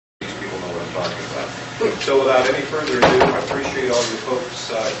I'm talking about. So without any further ado, I appreciate all you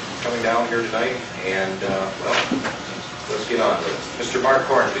folks coming down here tonight, and well, let's get on with it. Mr. Mark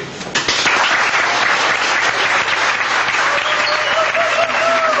Koernke.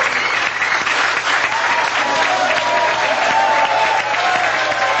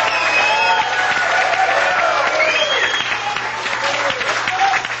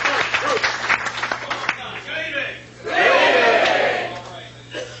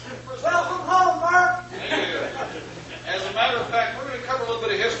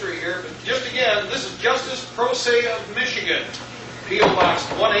 Of Michigan, P.O. Box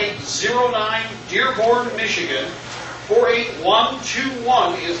 1809, Dearborn, Michigan.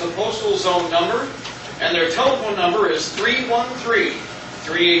 48121 is the postal zone number, and their telephone number is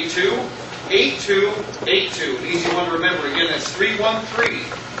 313-382-8282. An easy one to remember. Again, that's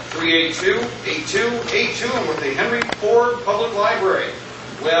 313-382-8282, and with the Henry Ford Public Library.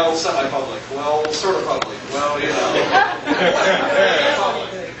 Well, semi-public. Well, sort of public. Well, you know. Public.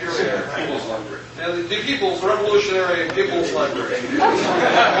 People's Library. The People's Revolutionary People's Library.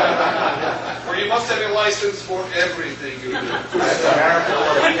 Where you must have a license for everything you do. That's America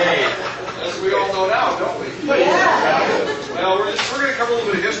okay. As we all know now, don't we? Yeah. Well, we're going to cover a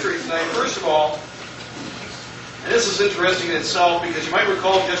little bit of history tonight. First of all, and this is interesting in itself because you might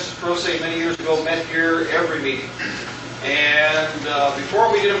recall Justice Prose many years ago met here every meeting. And before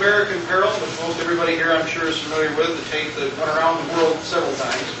we did American Peril, which most everybody here I'm sure is familiar with, the tape that went around the world several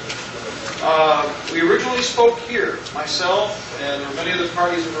times, we originally spoke here, myself, and there were many other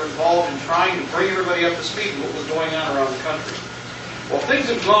parties that were involved in trying to bring everybody up to speed on what was going on around the country. Well, things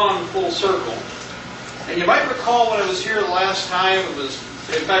have gone full circle. And you might recall when I was here the last time, it was,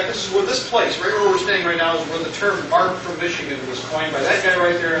 in fact, this is where this place, right where we're standing right now, is where the term Mark from Michigan was coined by that guy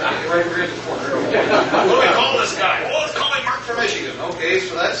right there, right over here at the corner. What do we call this guy? Well, let's call him Mark from Michigan. Okay,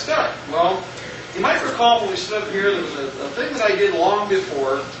 so that's stuck. Well, you might recall when we stood up here, there was a thing that I did long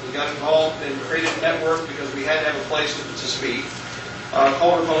before we got involved and created a network because we had to have a place to speak,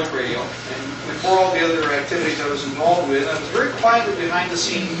 called Republic Radio. And before all the other activities I was involved with, I was very quietly behind the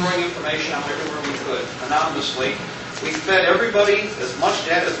scenes throwing information out everywhere we could, anonymously. We fed everybody as much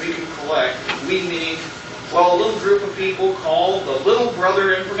data as we could collect. We meaning, well, a little group of people called the Little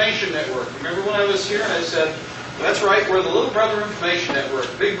Brother Information Network. Remember when I was here and I said, that's right, we're the Little Brother Information Network.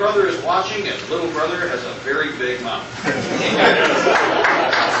 Big Brother is watching, and Little Brother has a very big mouth.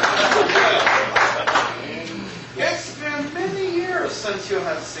 It's been many years since you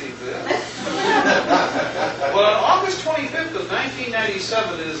have seen this. Well, on August 25th of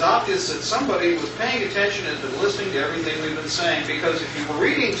 1997, it is obvious that somebody was paying attention and been listening to everything we've been saying, because if you were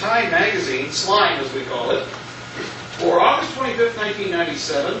reading Time magazine, Slime as we call it, for August 25th,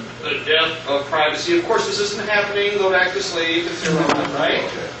 1997, the death of privacy. Of course, this isn't happening, go back to sleep, it's irrelevant, right?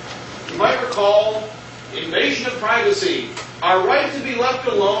 You might recall, invasion of privacy. Our right to be left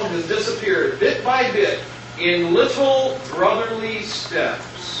alone has disappeared, bit by bit, in little brotherly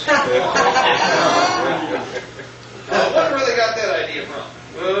steps. What really got that idea from?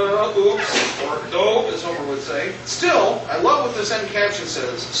 Oops, or dope, as Homer would say. Still, I love what this end caption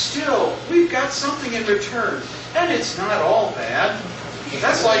says. Still, we've got something in return, and it's not all bad.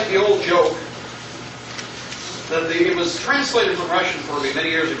 That's like the old joke that it was translated from Russian for me many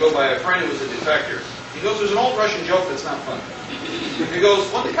years ago by a friend who was a defector. He goes, there's an old Russian joke that's not funny. He goes,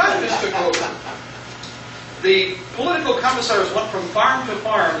 when the communists took over, the political commissars went from farm to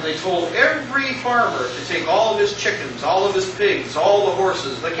farm, and they told every farmer to take all of his chickens, all of his pigs, all the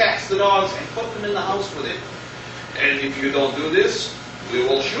horses, the cats, the dogs, and put them in the house with him. And if you don't do this, we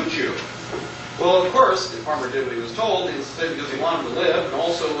will shoot you. Well, of course, the farmer did what he was told. He said because he wanted to live, and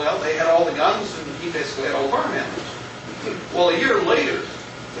also, well, they had all the guns, and he basically had all the farm animals. Well, a year later,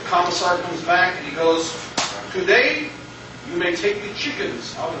 the commissar comes back, and he goes, today, you may take the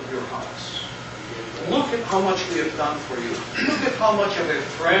chickens out of your house. Look at how much we have done for you. Look at how much of a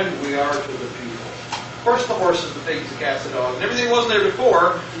friend we are to the people. Of course, the horses, the pigs, the cats, the dogs, and everything that wasn't there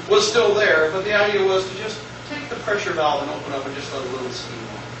before was still there, but the idea was to just take the pressure valve and open up and just let a little steam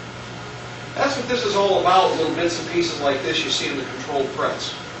on. That's what this is all about, little bits and pieces like this you see in the controlled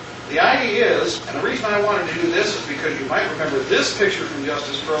press. The idea is, and the reason I wanted to do this is because you might remember this picture from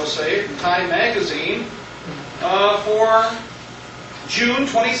Justice Prose from Time magazine for June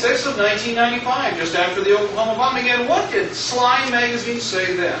 26th of 1995, just after the Oklahoma bombing. And what did Slime magazine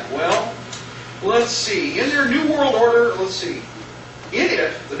say then? Well, let's see. In their New World Order, let's see. In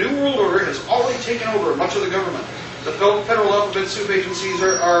it, the New World Order has already taken over much of the government. The federal alphabet soup agencies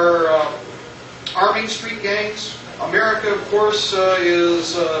are arming street gangs. America, of course,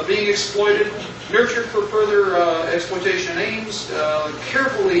 is being exploited. nurtured for further exploitation and aims.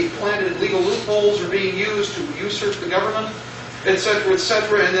 Carefully planted legal loopholes are being used to usurp the government, etc.,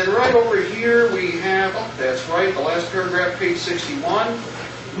 etc. And then right over here we have, oh, that's right, the last paragraph, page 61.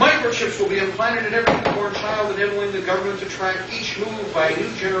 Microchips will be implanted in every newborn child, enabling the government to track each move by a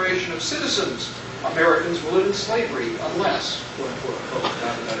new generation of citizens. Americans will live in slavery unless, quote, unquote,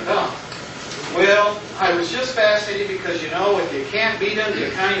 da-da-da-da-da. Well, I was just fascinated because, you know, if you can't beat them,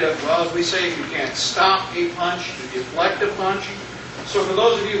 you kind of, well, as we say, if you can't stop a punch, you deflect a punch. So for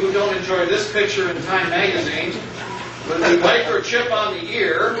those of you who don't enjoy this picture in Time magazine, with the microchip on the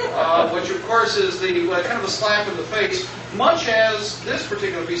ear, which of course is the kind of a slap in the face, much as this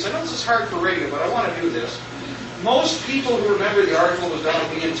particular piece. I know this is hard for radio, but I want to do this. Most people who remember the article was done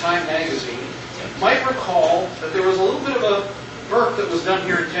in Time magazine might recall that there was a little bit of a burp that was done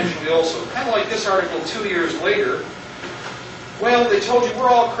here intentionally also. Kind of like this article 2 years later. Well, they told you we're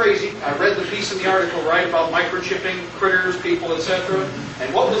all crazy. I read the piece in the article, right, about microchipping critters, people, etc.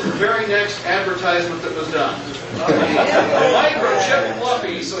 And what was the very next advertisement that was done? Microchip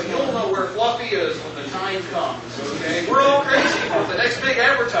Fluffy, so you'll know where Fluffy is when the time comes, okay? We're all crazy about the next big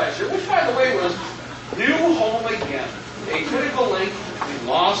advertiser, which, by the way, was New Home Again, a critical link between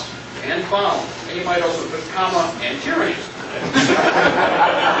lost and found. And you might also put comma and tyranny.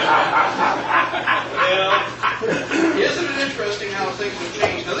 Well, isn't it interesting how things have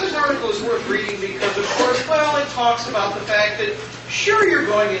changed? Now, this article is worth reading because, of course, well, it talks about the fact that, sure, you're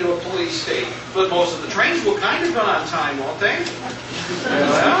going into a police state, but most of the trains will kind of run on time, won't they?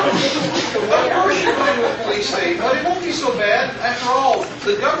 Well, of course you're going to a police state, but it won't be so bad. After all,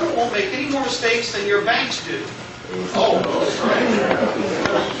 the government won't make any more mistakes than your banks do. Oh, that's right.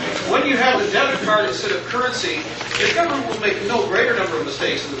 When you have the debit card instead of currency, the government will make no greater number of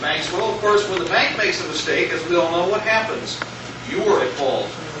mistakes than the banks will. Of course, when the bank makes a mistake, as we all know, what happens? You are at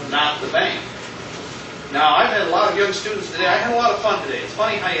fault, not the bank. Now, I've had a lot of young students today. I had a lot of fun today. It's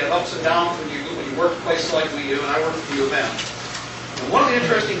funny how you have ups and downs when you work at places like we do, and I work for U of M. And one of the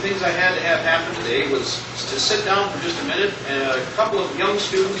interesting things I had to have happen today was to sit down for just a minute, and a couple of young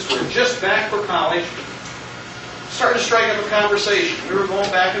students who were just back for college started to strike up a conversation. We were going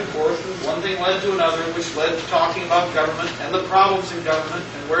back and forth, and one thing led to another, which led to talking about government and the problems in government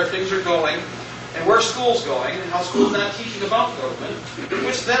and where things are going and where school's going and how school's not teaching about government,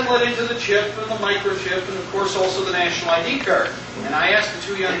 which then led into the chip and the microchip and, of course, also the national ID card. And I asked the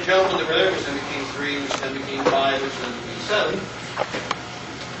two young gentlemen that were there, which then became 3, which then became 5, which then became 7,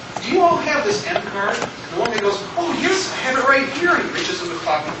 do you all have this M card? And the one guy goes, oh, yes, I have it right here. And he reaches in the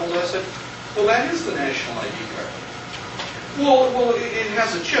pocket and I said, well, that is the national ID card. Well, it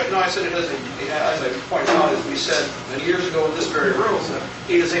has a chip. No, I said it has as I pointed out, as we said many years ago in this very room,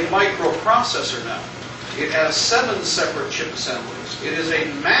 it is a microprocessor now. It has 7 separate chip assemblies. It is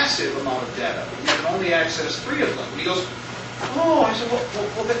a massive amount of data. You can only access 3 of them. And he goes, oh, I said, well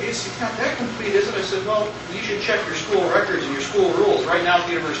it's not that complete, is it? I said, well, you should check your school records and your school rules. Right now at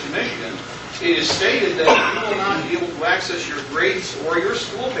the University of Michigan, it is stated that you will not be able to access your grades or your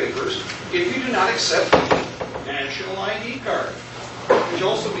school papers if you do not accept the national ID card, which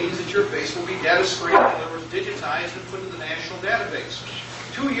also means that your face will be data screened, in other words, digitized and put in the national database.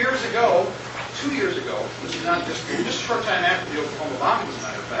 2 years ago, which is not just a short time after the Oklahoma bombing, as a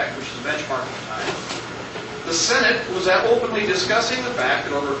matter of fact, which is a benchmark at the time, the Senate was openly discussing the fact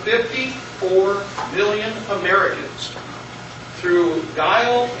that over 54 million Americans, through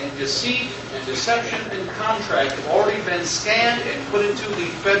guile and deceit and deception and contract, have already been scanned and put into the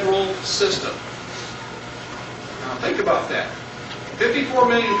federal system. Now think about that. 54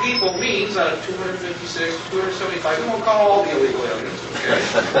 million people means out of 256, 275, we won't call all the illegal aliens, okay?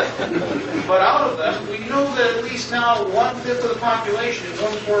 But out of them, we know that at least now 1/5 of the population in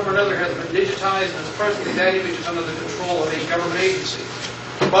one form or another has been digitized and is presently that image is under the control of a government agency.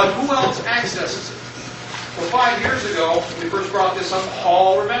 But who else accesses it? Well, 5 years ago, when we first brought this up,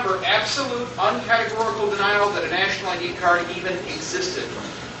 all remember absolute, uncategorical denial that a national ID card even existed.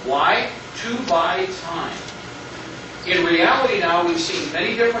 Why? To buy time. In reality now, we've seen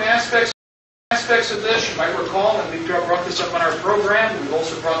many different aspects of this. You might recall that we brought this up on our program. We've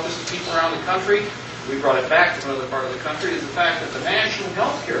also brought this to people around the country. We brought it back to another part of the country, is the fact that the national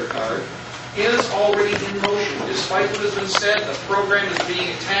health care card is already in motion. Despite what has been said, the program is being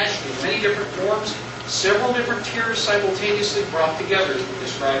attached in many different forms, several different tiers simultaneously brought together, as we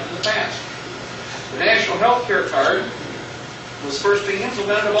described in the past. The national health care card was first being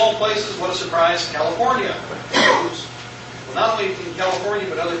implemented, of all places, what a surprise, California. Well, not only in California,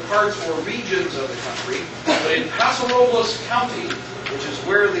 but other parts or regions of the country, but in Paso Robles County, which is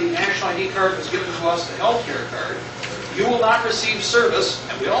where the national ID card was given to us, the health care card, You will not receive service,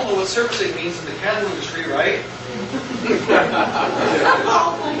 and we all know what servicing means in the cattle industry, right?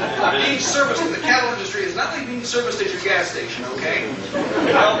 Being serviced in the cattle industry is not like being serviced at your gas station, okay?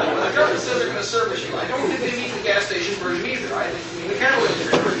 Well, when the government says they're going to service you, I don't think they mean the gas station version either. I think they mean the cattle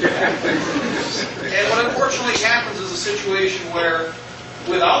industry. And what unfortunately happens is a situation where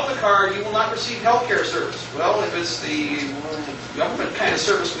without the card, you will not receive health care service. Well, if it's the government kind of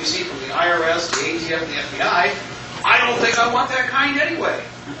service we see from the IRS, the ATF, and the FBI, I don't think I want that kind anyway.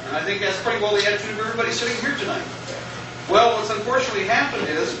 And I think that's pretty well the attitude of everybody sitting here tonight. Well, what's unfortunately happened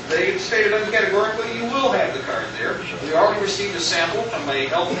is they've stated uncategorically you will have the card there. We already received a sample from a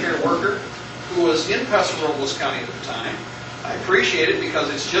health care worker who was in Paso Robles County at the time. I appreciate it because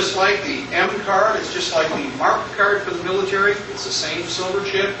it's just like the M card, it's just like the marked card for the military. It's the same silver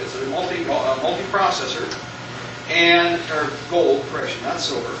chip, it's a multi-processor, and, or gold, correction, not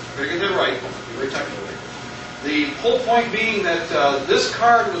silver. Better get that right, be very technical. The whole point being that this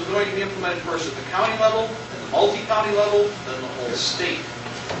card was going to be implemented first at the county level, then the multi-county level, then the whole state.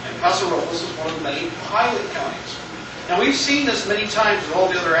 And Paso Robles is one of the many pilot counties. Now, we've seen this many times with all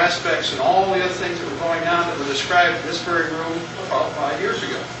the other aspects and all the other things that were going on that were described in this very room about 5 years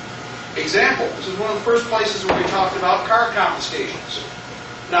ago. Example, this is one of the first places where we talked about car confiscations.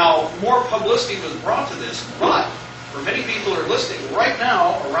 Now, more publicity was brought to this, but for many people who are listening, right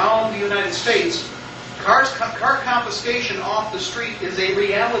now, around the United States, car confiscation off the street is a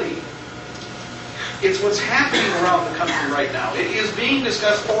reality. It's what's happening around the country right now. It is being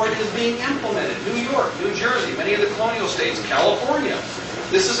discussed or it is being implemented. New York, New Jersey, many of the colonial states, California.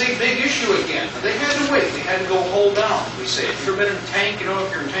 This is a big issue again. They had to wait. They had to go hold down. We say, if you've ever been in a tank, you know,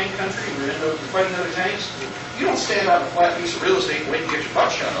 if you're in tank country and you're fighting other tanks, you don't stand on a flat piece of real estate and wait to get your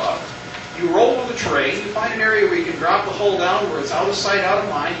butt shut off. You roll with the terrain, you find an area where you can drop the hull down where it's out of sight, out of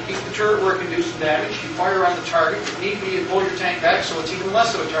mind, you keep the turret where it can do some damage, you fire on the target, if need be, you pull your tank back so it's even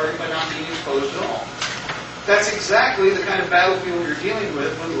less of a target by not being exposed at all. That's exactly the kind of battlefield you're dealing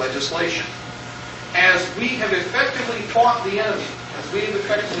with legislation. As we have effectively fought the enemy, as we have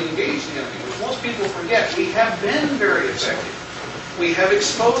effectively engaged the enemy, which most people forget, we have been very effective. We have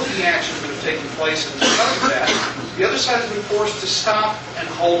exposed the actions that have taken place, and because of that, the other side has been forced to stop and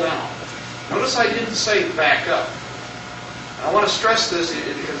hold down. Notice I didn't say back up. And I want to stress this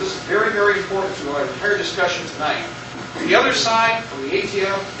because this is very, very important to our entire discussion tonight. The other side, from the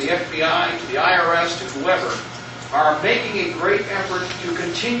ATF, the FBI, to the IRS, to whoever, are making a great effort to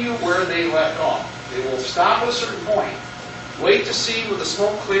continue where they left off. They will stop at a certain point, wait to see when the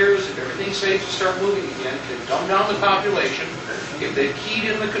smoke clears, if everything's safe to start moving again, if they've dumbed down the population, if they've keyed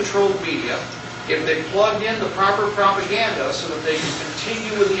in the controlled media, if they've plugged in the proper propaganda so that they can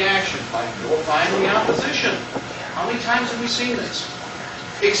continue with the action by notifying the opposition. How many times have we seen this?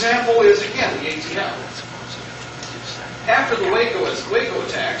 Example is, again, the ATF. After the Waco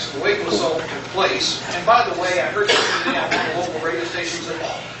attacks, the Waco assault took place, and by the way, I heard something on one of the local radio stations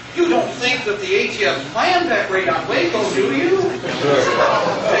that, you don't think that the ATF planned that raid on Waco, do you?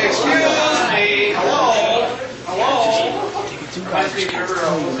 Excuse me, hello? Reminds me of your,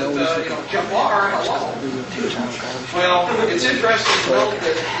 Jafar, hello? Well, it's interesting to note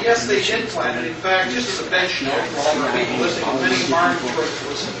that, yes, they did plan it. In fact, just as a bench note for all the people listening, many Martin Detroit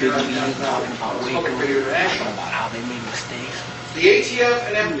listen here on Public Radio International, the ATF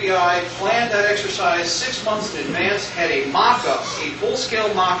and FBI planned that exercise 6 months in advance, had a mock-up, a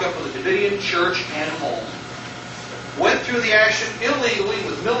full-scale mock-up of the Davidian church and home. Went through the action illegally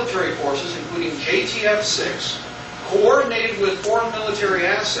with military forces, including JTF-6, coordinated with foreign military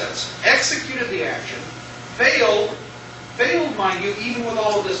assets, executed the action, failed, mind you, even with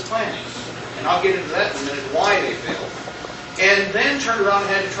all of this planning. And I'll get into that in a minute, why they failed. And then turned around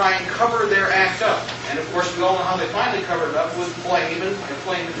and had to try and cover their act up. And of course, we all know how they finally covered it up with flame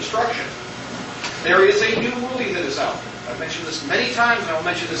and destruction. There is a new movie that is out. I've mentioned this many times, and I'll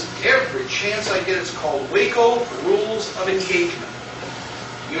mention this every chance I get. It's called Waco Rules of Engagement.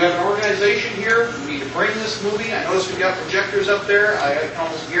 You have an organization here who need to bring this movie. I notice we've got projectors up there. I can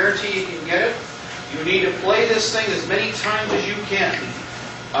almost guarantee you can get it. You need to play this thing as many times as you can.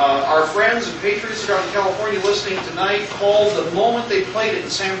 Our friends and patriots out in California listening tonight called the moment they played it in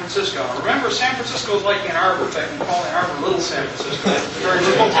San Francisco. Now remember, San Francisco is like Ann Arbor. In fact, we call Ann Arbor Little San Francisco. It's a very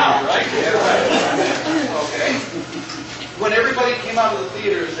little town, right? Yeah, right. Okay. When everybody came out of the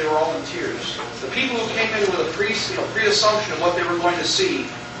theaters, they were all in tears. The people who came in with a pre-assumption of what they were going to see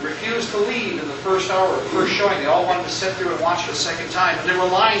refused to leave in the first hour, the first showing. They all wanted to sit through and watch it a second time, and there were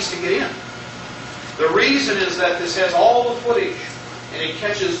lines to get in. The reason is that this has all the footage, and it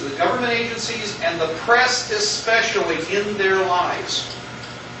catches the government agencies and the press especially in their lies.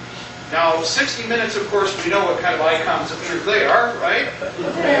 Now, 60 Minutes, of course, we know what kind of icons of truth they are, right?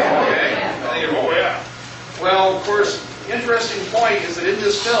 Okay. Oh, yeah. Well, of course, interesting point is that in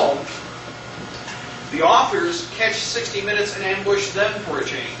this film, the authors catch 60 Minutes and ambush them for a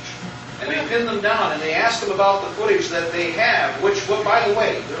change. And they pin them down, and they ask them about the footage that they have, which, well, by the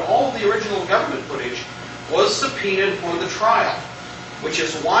way, all of the original government footage was subpoenaed for the trial, which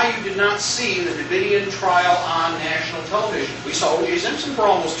is why you did not see the Davidian trial on national television. We saw O.J. Simpson for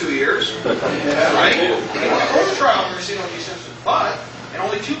almost 2 years, right? It was a trial, never seen O.J. Simpson, and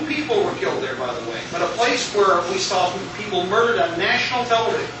only 2 people were killed there, by the way. But a place where we saw people murdered on national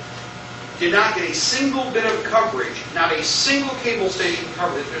television did not get a single bit of coverage, not a single cable station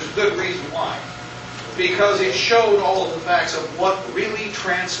coverage. There's a good reason why. Because it showed all of the facts of what really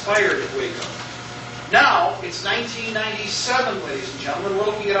transpired at Waco. Now, it's 1997, ladies and gentlemen. We're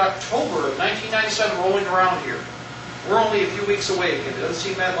looking at October of 1997 rolling around here. We're only a few weeks away again. It doesn't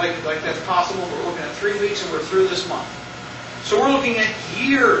seem like that's possible, but we're looking at 3 weeks and we're through this month. So we're looking at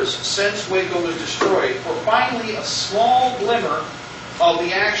years since Waco was destroyed for finally a small glimmer of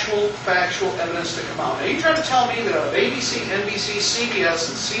the actual factual evidence to come out. Now, you try to tell me that on ABC, NBC, CBS,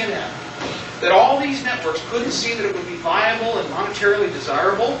 and CNN, that all these networks couldn't see that it would be viable and monetarily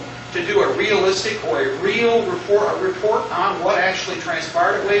desirable to do a realistic or a real report on what actually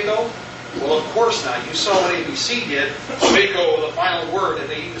transpired at Waco? Well, of course not. You saw what ABC did, Waco, the final word, and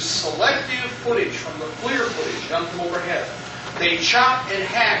they used selective footage from the FLIR footage done from overhead. They chopped and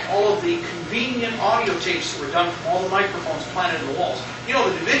hacked all of the convenient audio tapes that were done from all the microphones planted in the walls. You know,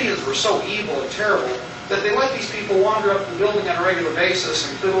 the Davidians were so evil and terrible that they let these people wander up the building on a regular basis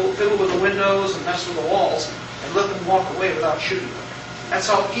and fiddle with the windows and mess with the walls and let them walk away without shooting them. That's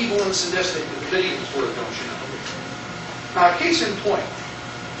how evil and sadistic the Davidians were, don't you know? Now, case in point,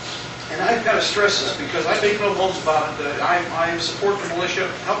 and I've got to stress this because I make no bones about it, that I support the militia,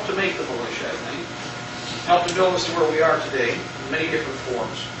 helped to make the militia, I think, helped to build us to where we are today in many different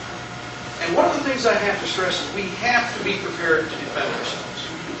forms. And one of the things I have to stress is we have to be prepared to defend ourselves.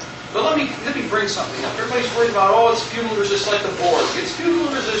 But let me bring something up. Everybody's worried about, oh, it's fuel resist like the Borg. It's fuel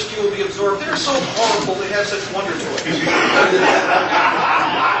resist, you will be absorbed. They're so horrible, they have such wonder to it.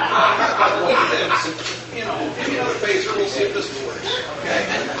 You know, give me another phaser, we'll see if this works. Okay?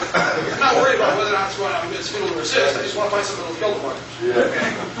 I'm not worried about whether or not it's fuel resist. I just want to find something that'll kill the buggers.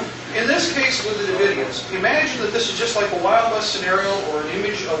 Okay? In this case with the Davidians, imagine that this is just like a Wild West scenario or an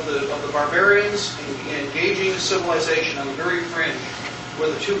image of the barbarians engaging civilization on the very fringe where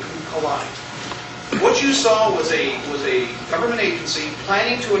the two can collide. What you saw was a government agency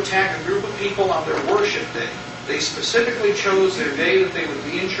planning to attack a group of people on their worship day. They specifically chose their day that they would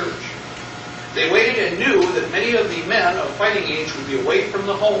be in church. They waited and knew that many of the men of fighting age would be away from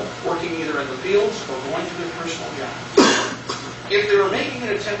the home, working either in the fields or going to their personal jobs. If they were making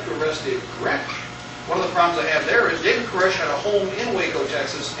an attempt to arrest David Koresh, one of the problems I have there is David Koresh had a home in Waco,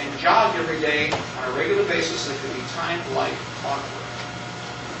 Texas, and jogged every day on a regular basis that could be timed like clockwork.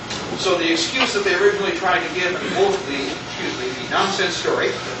 So the excuse that they originally tried to give in both the nonsense story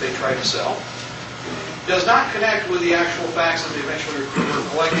that they tried to sell does not connect with the actual facts that they eventually were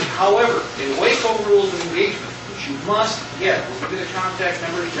collected. However, in Waco rules of engagement, which you must get, we'll give you the contact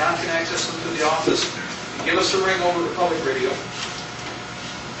numbers, John can access them through the office, give us a ring over the public radio.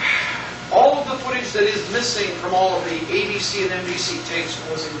 All of the footage that is missing from all of the ABC and NBC tapes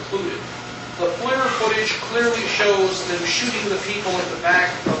was included. The FLIR footage clearly shows them shooting the people at the back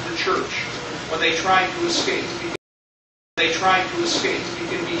of the church when they tried to escape. You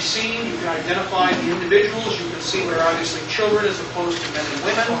can be seen, you can identify the individuals, you can see they're obviously children as opposed to men and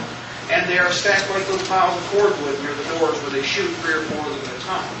women, and they are stacked like those piles of cordwood near the doors where they shoot 3 or 4 of them at a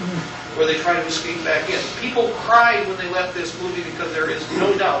time, where they try to escape back in. People cried when they left this movie because there is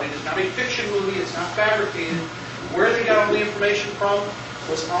no doubt, it is not a fiction movie, it's not fabricated. Where they got all the information from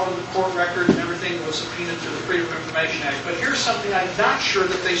was out of the court records and everything that was subpoenaed through the Freedom of Information Act. But here's something I'm not sure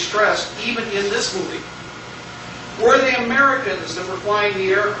that they stressed, even in this movie. Were they Americans that were flying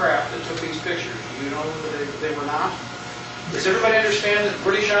the aircraft that took these pictures? Do you know that they were not? Does everybody understand that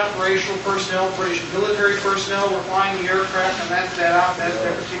British operational personnel, British military personnel were flying the aircraft on that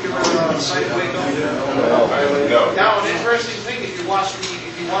particular site of Waco? No. Now, an interesting thing, if you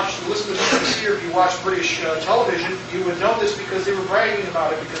listen to the BBC or if you watch British television, you would know this because they were bragging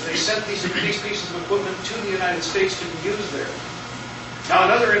about it because they sent these pieces of equipment to the United States to be used there. Now,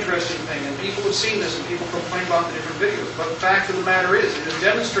 another interesting thing, and people have seen this and people complain about the different videos, but the fact of the matter is, it is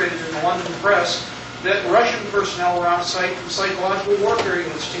demonstrated in the London press that Russian personnel were on site from psychological warfare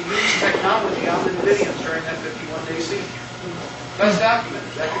units to use technology on the Davidians during that 51-day siege. That's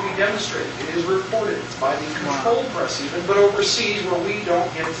documented. That can be demonstrated. It is reported by the control press even, but overseas where we don't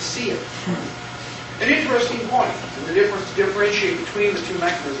get to see it. An interesting point, and the difference to differentiate between the two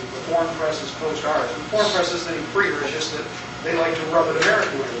mechanisms, the foreign press as opposed to ours. The foreign press isn't any freer, it's just that they like to rub it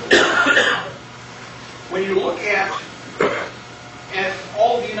American way. When you look at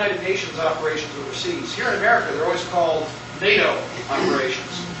all of the United Nations operations overseas, here in America they're always called NATO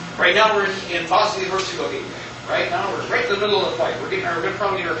operations. Right now we're in Bosnia-Herzegovina. Right now we're right in the middle of the fight. We're going to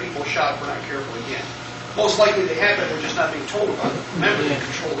probably get our people shot if we're not careful again. Most likely they have been, we're just not being told about it. Remember, they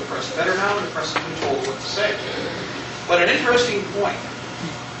control the press better now, and the press is being told what to say. But an interesting point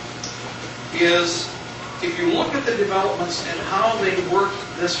is, if you look at the developments and how they worked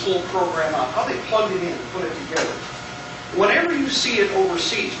this whole program out, how they plugged it in and put it together, whenever you see it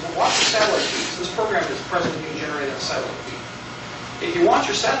overseas, watch the satellite feeds. This program is presently being generated on satellite feed. If you watch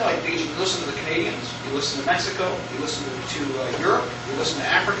your satellite feeds, you listen to the Canadians, you listen to Mexico, you listen to Europe, you listen to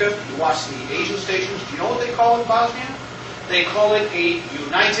Africa, you watch the Asian stations. Do you know what they call it in Bosnia? They call it a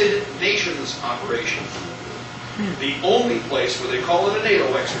United Nations operation. The only place where they call it a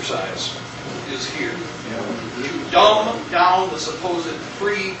NATO exercise is here. To dumb down the supposed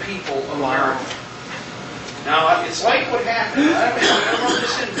free people of America. Now, it's like what happened. I run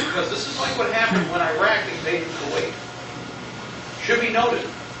this in because this is like what happened when Iraq invaded Kuwait. Should be noted.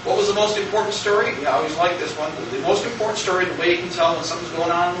 What was the most important story? We always like this one. The most important story, the way you can tell when something's going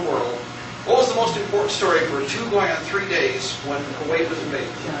on in the world. What was the most important story for 2 going on 3 days when Kuwait was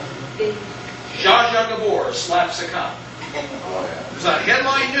invaded? Zsa Gabor slaps a cop. It was on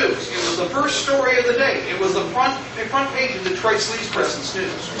headline news. It was the first story of the day. It was the front page of Detroit Sleaze Presence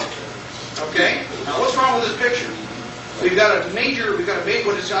News. Okay? Now what's wrong with this picture? We've got a major,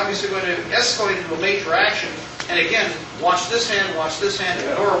 what is obviously going to escalate into a major action. And again, watch this hand, and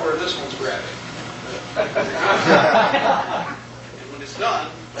ignore where this one's grabbing. And when it's done,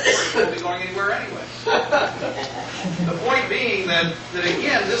 it won't be going anywhere anyway. The point being that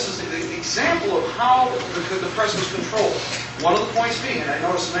again, this is the example of how the press was controlled. One of the points being, and I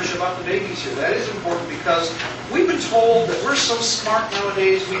noticed a mention about the babies here, that is important because we've been told that we're so smart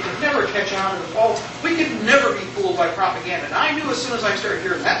nowadays, we could never catch on to the fault. We could never be fooled by propaganda. And I knew as soon as I started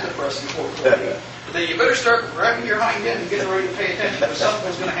hearing that in the press before Kuwait, that you better start grabbing your hind end and getting ready to pay attention because something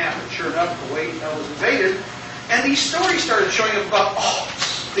was going to happen. Sure enough, Kuwait was invaded, and these stories started showing up about,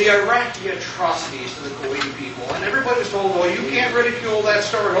 the Iraqi atrocities to the Kuwaiti people. And everybody was told, well, you can't ridicule that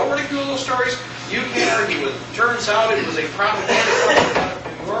story. Don't ridicule those stories. You can't argue with it. Turns out it was a propaganda company out of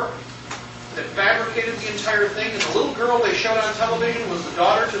New York that fabricated the entire thing. And the little girl they showed on television was the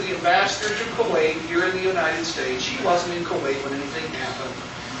daughter to the ambassador to Kuwait here in the United States. She wasn't in Kuwait when anything happened.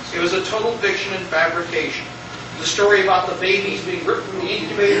 It was a total fiction and fabrication. The story about the babies being ripped from the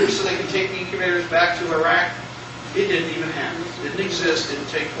incubators so they could take the incubators back to Iraq, it didn't even happen. It didn't exist. Didn't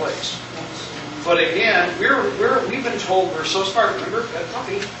take place. But again, we've been told we're so smart. Remember that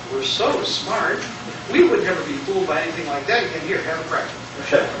puppy? We're so smart. We would never be fooled by anything like that. Again, here, have a crack.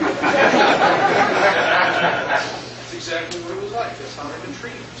 That's exactly what it was like. That's how they've been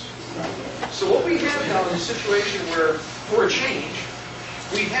treating us. So what we have now is a situation where, for a change,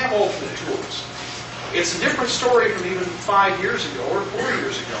 we have alternate tools. It's a different story from even 5 years ago or 4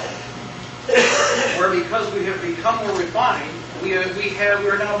 years ago, where because we have become more refined, we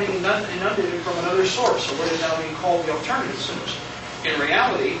are now being inundated from another source, or what is now being called the alternative source. In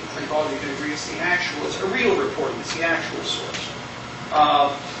reality, I think all of you can agree it's a real reporting, it's the actual source.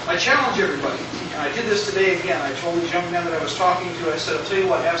 I challenge everybody, and I did this today again. I told these young men that I was talking to, I said, I'll tell you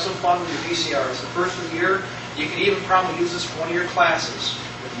what, have some fun with your VCR. It's the first of the year. You can even probably use this for one of your classes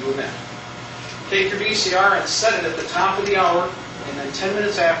with you event. Take your VCR and set it at the top of the hour, and then 10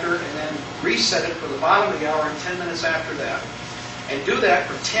 minutes after, and then reset it for the bottom of the hour and 10 minutes after that. And do that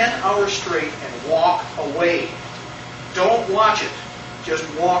for 10 hours straight and walk away. Don't watch it. Just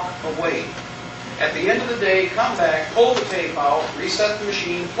walk away. At the end of the day, come back, pull the tape out, reset the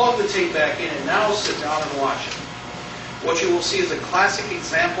machine, plug the tape back in, and now sit down and watch it. What you will see is a classic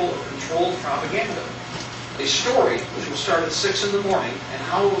example of controlled propaganda. A story which will start at 6 in the morning, and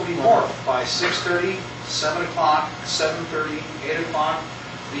how it will be morphed by 6:30, 7 o'clock, 7:30, 8 o'clock.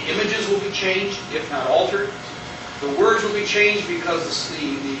 The images will be changed, if not altered. The words will be changed because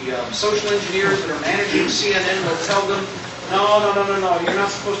the social engineers that are managing CNN will tell them, no, you're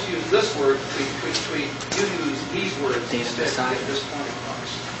not supposed to use this word, tweet. You use these words instead to get this point across.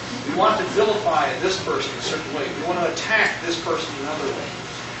 We want to vilify this person in a certain way. We want to attack this person another way.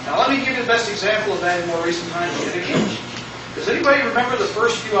 Now let me give you the best example of that in more recent times. Does anybody remember the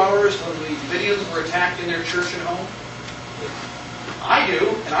first few hours when the Davidians were attacked in their church and home? I do,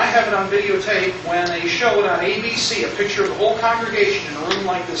 and I have it on videotape when they showed on ABC a picture of the whole congregation in a room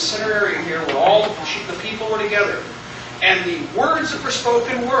like this center area here where all the people were together. And the words that were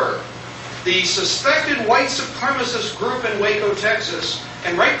spoken were, the suspected white supremacist group in Waco, Texas,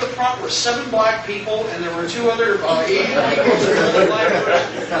 and right at the front were 7 black people, and there were 2 other Asian people, and black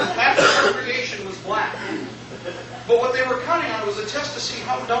person. Half the congregation was black. But what they were counting on was a test to see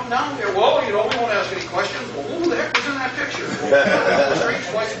how dumbed down we are. Well, you know, we won't ask any questions. Well, who the heck was in that picture? Well, the strange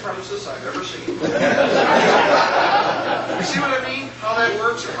white supremacists I've ever seen. You see what I mean? How that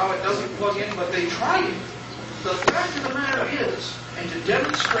works or how it doesn't plug in? But they tried it. The fact of the matter is, and to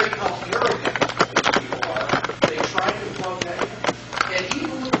demonstrate how arrogant these people are, they tried to plug that in. And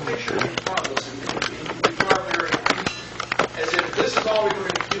even with the picture in front of us, and we are very as if this is all we were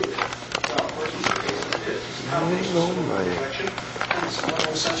going to do. Well, of course, in some cases it is. It's a combination of collection and some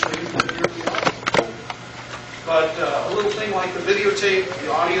level of sensory input here at the audio. But a little thing like the videotape,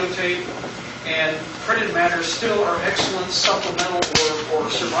 the audio tape, and printed matter still are excellent supplemental or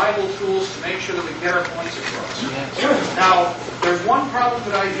survival tools to make sure that we get our points across. Now, there's one problem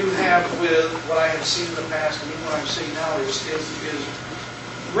that I do have with what I have seen in the past, and even what I'm seeing now, is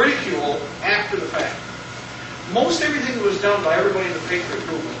ridicule after the fact. Most everything that was done by everybody in the Patriot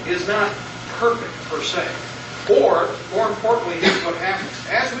movement is not perfect, per se. Or, more importantly, here's what happens.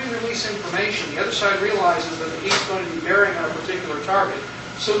 As we release information, the other side realizes that he's going to be bearing on a particular target,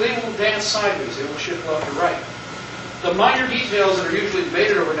 so they will dance sideways. They will shift left or right. The minor details that are usually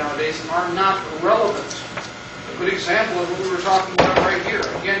debated over nowadays are not relevant. A good example of what we were talking about right here.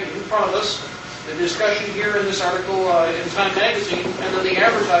 Again, in front of us, the discussion here in this article in Time Magazine, and then the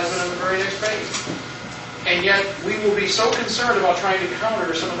advertisement on the very next page. And yet, we will be so concerned about trying to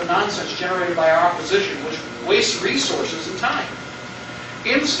counter some of the nonsense generated by our opposition, which wastes resources and time.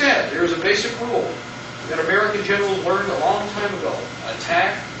 Instead, there is a basic rule that American generals learned a long time ago.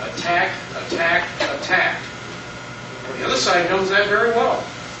 Attack, attack, attack, attack. Well, the other side knows that very well.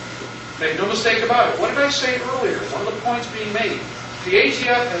 Make no mistake about it. What did I say earlier? One of the points being made. The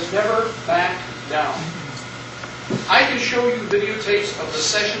ATF has never backed down. I can show you videotapes of the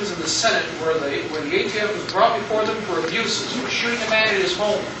sessions in the Senate where the ATF was brought before them for abuses, for shooting a man in his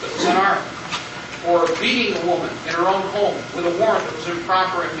home that was unarmed, or beating a woman in her own home with a warrant that was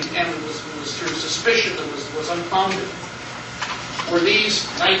improper and was through suspicion that was unfounded. Were these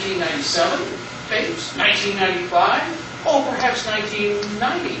 1997 tapes? 1995? Oh, perhaps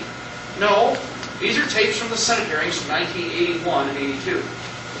 1990. No, these are tapes from the Senate hearings from 1981 and 82.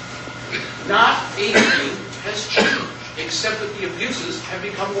 Not anything has changed, except that the abuses have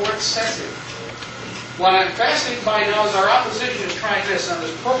become more excessive. What I'm fascinated by now is our opposition is trying this on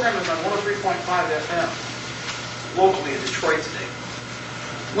this program that's on 103.5 FM, locally in Detroit today.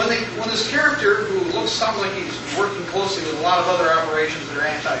 When this character, who sounds like he's working closely with a lot of other operations that are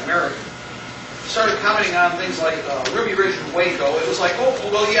anti-American, started commenting on things like Ruby Ridge and Waco, it was like, oh,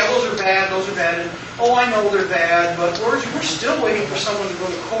 well, yeah, those are bad, and oh, I know they're bad, but we're still waiting for someone to go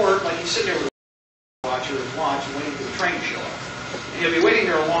to court, like he's sitting there with watch and waiting for the train to show up. And he'll be waiting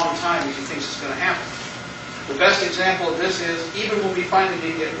there a long time because he thinks it's going to happen. The best example of this is even when we finally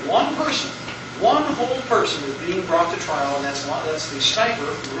did get one person, one whole person is being brought to trial, and that's the sniper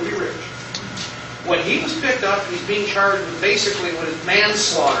from Ruby Ridge. When he was picked up, he's being charged with basically what is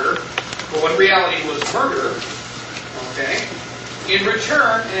manslaughter, but what in reality was murder. Okay. In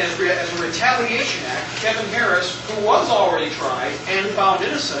return, as a retaliation act, Kevin Harris, who was already tried and found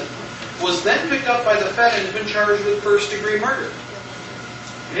innocent, was then picked up by the Fed and has been charged with first-degree murder.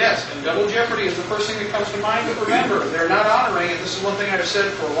 Yes, and double jeopardy is the first thing that comes to mind, but remember, they're not honoring it. This is one thing I've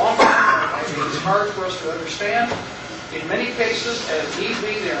said for a long time. I think it's hard for us to understand. In many cases, as need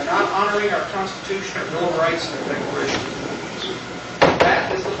be, they are not honoring our Constitution, our Bill of Rights, and our Declaration of Independence.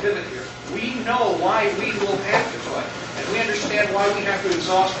 That is the pivot here. We know why we will have to fight, and we understand why we have to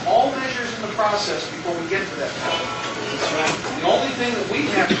exhaust all measures in the process before we get to that point. The only thing that we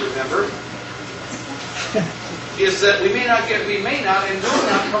have to remember is that we may not and will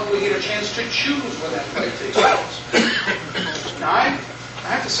not probably get a chance to choose when that fight takes place. Now, I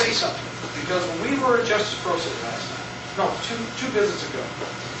have to say something, because when we were at Justice Process last night, no, two visits ago,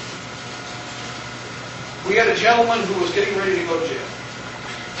 we had a gentleman who was getting ready to go to jail.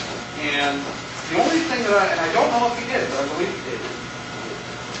 And the only thing that I don't know if he did, but I believe he did.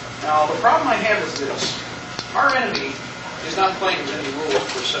 Now, the problem I have is this. Our enemy is not playing with any rules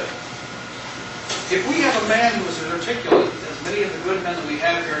per se. If we have a man who is as articulate as many of the good men that we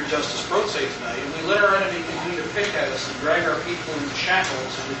have here in Justice Process tonight, and we let our enemy continue to pick at us and drag our people into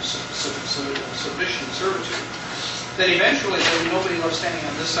shackles and into submission and servitude, then eventually there will be nobody left standing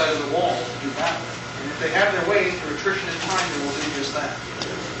on this side of the wall to do battle. And if they have their way through attrition and time, they will do just that.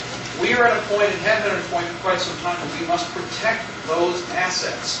 We are at a point, and have been at a point for quite some time, that we must protect those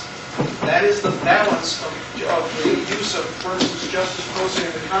assets. That is the balance of the use of, for instance, Justice Posey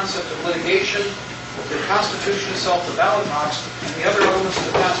and the concept of litigation, the Constitution itself, the ballot box, and the other elements of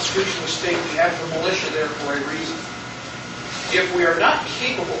the Constitution which state we have the militia there for a reason. If we are not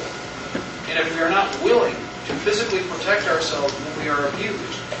capable, and if we are not willing to physically protect ourselves when we are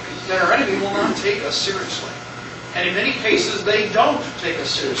abused, then our enemy will not take us seriously. And in many cases, they don't take us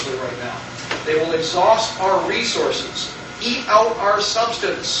seriously right now. They will exhaust our resources, eat out our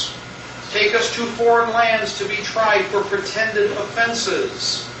substance, take us to foreign lands to be tried for pretended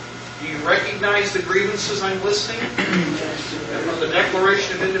offenses. Do you recognize the grievances I'm listing? From the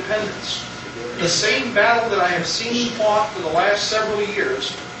Declaration of Independence. The same battle that I have seen fought for the last several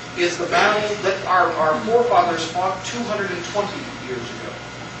years is the battle that our forefathers fought 220 years ago.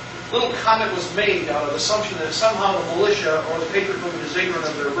 A little comment was made out of the assumption that somehow the militia or the patriot movement is ignorant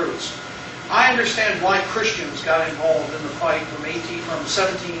of their roots. I understand why Christians got involved in the fight from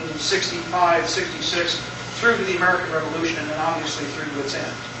 1765, 66 through to the American Revolution and then obviously through to its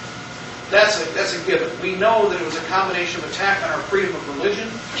end. That's a given. We know that it was a combination of attack on our freedom of religion,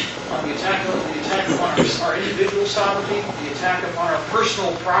 on the attack upon our individual sovereignty, the attack upon our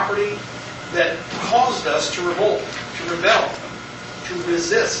personal property that caused us to revolt, to rebel, to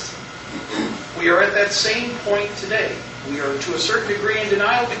resist. We are at that same point today. We are to a certain degree in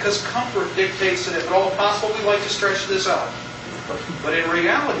denial because comfort dictates that if at all possible we like to stretch this out. But in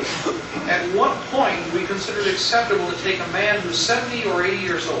reality, at what point do we consider it acceptable to take a man who's 70 or 80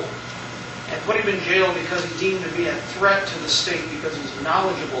 years old and put him in jail because he's deemed to be a threat to the state because he's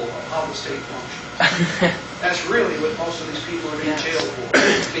knowledgeable of how the state functions? That's really what most of these people are being jailed for.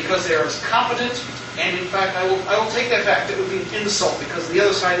 Because they are as competent, and in fact, I will take that back. That would be an insult because the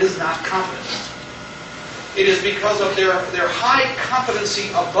other side is not competent. It is because of their high competency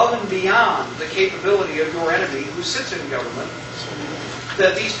above and beyond the capability of your enemy who sits in government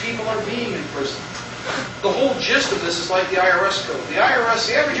that these people are being imprisoned. The whole gist of this is like the IRS code. The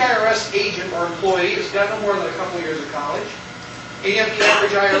average IRS agent or employee has got no more than a couple of years of college. And yet the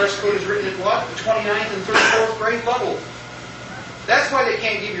average IRS code is written at what? The 29th and 34th grade level. That's why they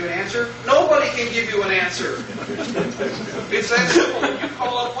can't give you an answer. Nobody can give you an answer. It's that simple. If you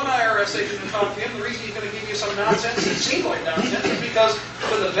call up one IRS agent and talk to him, the reason he's going to give you some nonsense, it seems like nonsense, is because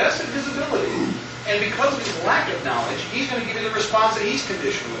to the best of his ability, and because of his lack of knowledge, he's going to give you the response that he's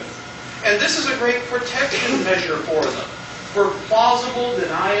conditioned with. And this is a great protection measure for them, for plausible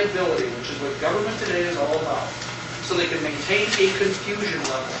deniability, which is what government today is all about. So they can maintain a confusion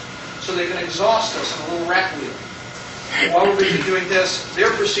level, so they can exhaust us in a little rat wheel. While we're busy doing this,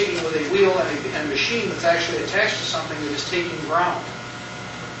 they're proceeding with a wheel and a machine that's actually attached to something that is taking ground.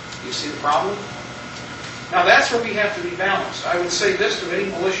 You see the problem? Now that's where we have to be balanced. I would say this to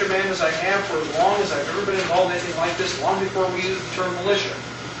any militiaman as I have for as long as I've ever been involved in anything like this, long before we used the term militia.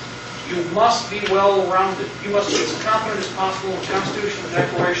 You must be well-rounded. You must be as competent as possible in the Constitution, the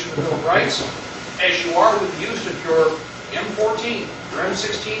Declaration, the Bill of Rights, as you are with the use of your M14, your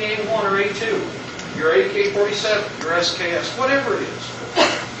M16A1 or A2, your AK-47, your SKS, whatever it is.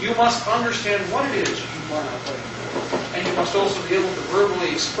 You must understand what it is you plan on fighting for. And you must also be able to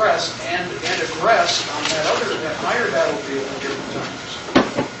verbally express and aggress on that higher battlefield at different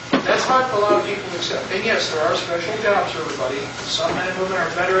times. That's hard for a lot of people to accept. And yes, there are special jobs for everybody. Some men and women are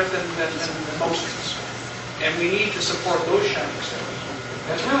better at them than most of us. And we need to support those shining stars.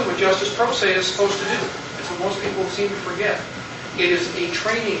 That's really what Justice Posey is supposed to do. It's what most people seem to forget. It is a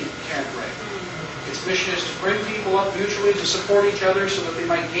training cadre. Its mission is to bring people up mutually to support each other so that they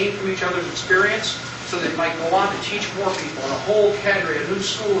might gain from each other's experience, so they might go on to teach more people. And a whole cadre, a new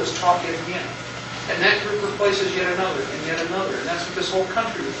school is taught yet again. And that group replaces yet another and yet another. And that's what this whole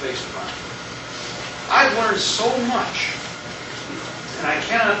country is based upon. I've learned so much. And I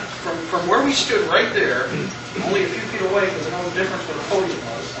cannot, from where we stood right there, only a few feet away because I know the difference where the podium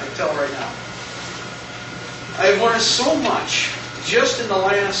was, I can tell right now. I've learned so much just in the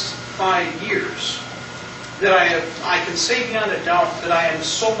last 5 years that I can say beyond a doubt that I am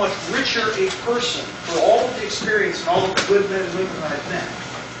so much richer a person for all of the experience and all of the good men and women that I've met.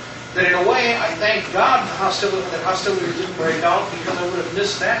 That in a way, I thank God that hostility didn't break out because I would have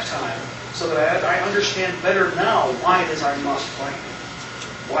missed that time, so that I understand better now why it is I must fight,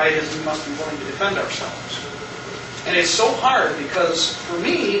 why it is we must be willing to defend ourselves. And it's so hard because for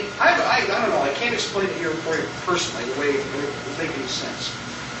me, I don't know, I can't explain it here for you personally the way it would make any sense.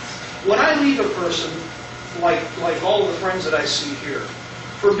 When I leave a person, like all of the friends that I see here,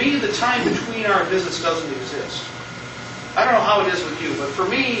 for me the time between our visits doesn't exist. I don't know how it is with you, but for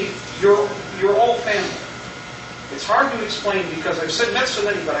me, you're all family. It's hard to explain because I've met so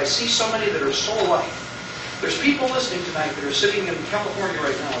many, but I see so many that are so alike. There's people listening tonight that are sitting in California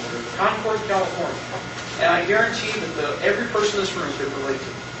right now, that are in Concord, California, and I guarantee that every person in this room could relate to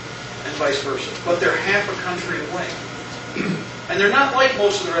them, and vice versa. But they're half a country away. And they're not like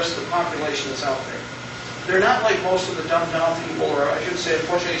most of the rest of the population that's out there. They're not like most of the dumbed-down people, or I should say,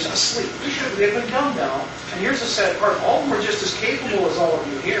 unfortunately, asleep. They've been dumbed down. And here's the sad part. All of them are just as capable as all of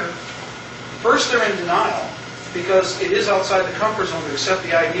you here. First, they're in denial, because it is outside the comfort zone to accept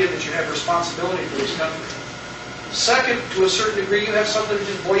the idea that you have responsibility for this country. Second, to a certain degree, you have something that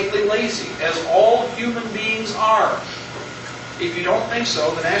is blatantly lazy, as all human beings are. If you don't think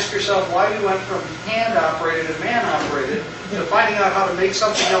so, then ask yourself why we went from hand-operated and man-operated to finding out how to make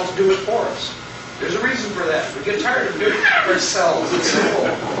something else do it for us. There's a reason for that. We get tired of doing it ourselves. It's simple.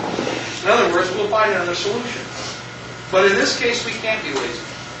 In other words, we'll find another solution. But in this case, we can't be lazy.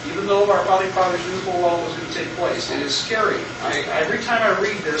 Even though our founding fathers knew full well what was going to take place. It is scary. Every time I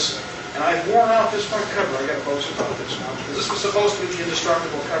read this, and I've worn out this front cover, I got to boast about this now, because this was supposed to be the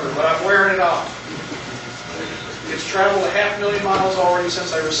indestructible cover, but I'm wearing it out. It's traveled 500,000 miles already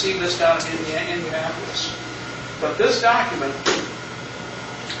since I received this down in Indianapolis. But this document,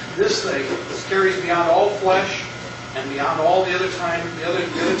 this thing, carries beyond all flesh and beyond all the other times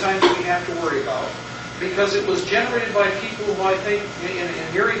that we have to worry about. Because it was generated by people who I think, in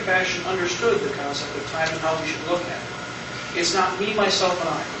an eerie fashion, understood the concept of time and how we should look at it. It's not me, myself, and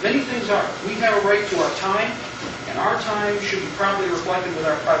I. Many things are. We have a right to our time, and our time should be properly reflected with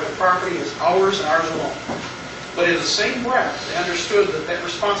our private property as ours and ours alone. But in the same breath, they understood that that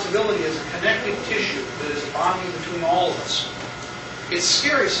responsibility is a connective tissue that is a bonding between all of us. It's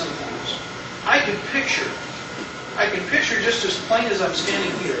scary sometimes. I can picture just as plain as I'm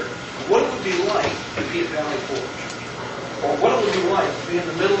standing here, what it would be like to be at Valley Forge. Or what it would be like to be in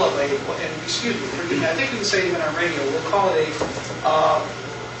the middle of excuse me, forgive me, I think we can say even on radio, we'll call it a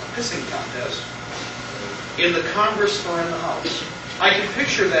pissing contest in the Congress or in the House. I can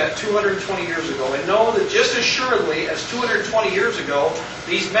picture that 220 years ago and know that just as surely as 220 years ago,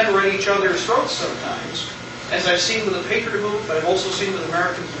 these men were at each other's throats sometimes, as I've seen with the Patriot movement, but I've also seen with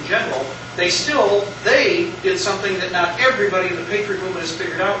Americans in general. They did something that not everybody in the Patriot movement has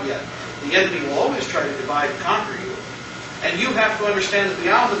figured out yet. The enemy will always try to divide and conquer you. And you have to understand that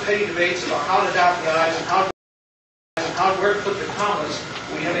beyond the petty debates about how to dot the I's and where to put the commas,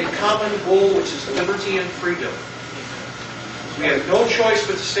 we have a common goal, which is liberty and freedom. We have no choice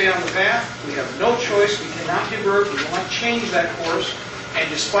but to stay on the path. We have no choice. We cannot divert. We will not change that course. And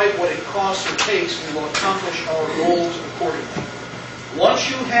despite what it costs or takes, we will accomplish our goals accordingly. Once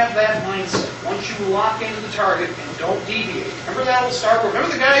you have that mindset, once you lock into the target and don't deviate. Remember that old Star Wars?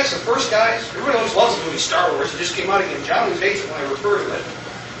 Remember the guys, the first guys? Everybody always loves the movie Star Wars. It just came out again. John always hates it when I refer to it.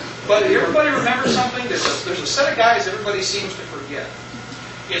 But everybody remember something? There's a set of guys everybody seems to forget.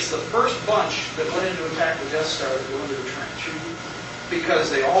 It's the first bunch that went into attack the Death Star to go into the trench. Because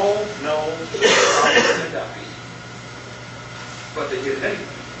they all know how they're going to die. But they did it anyway.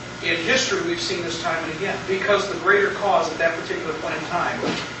 In history, we've seen this time and again. Because the greater cause at that particular point in time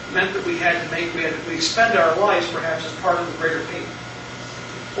meant that we expend our lives perhaps as part of the greater payment.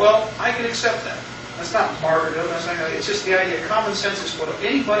 Well, I can accept that. That's not martyrdom. It's just the idea. Common sense is what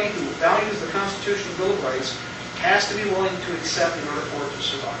anybody who values the Constitutional Bill of Rights has to be willing to accept in order for it to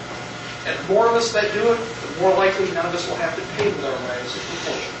survive. And the more of us that do it, the more likely none of us will have to pay with our lives,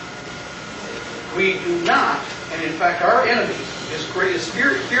 unfortunately. We do not, and in fact our enemy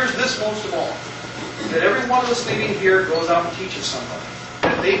fears this most of all, that every one of us leaving here goes out and teaches somebody,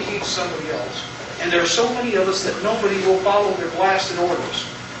 that they teach somebody else. And there are so many of us that nobody will follow their blasted orders.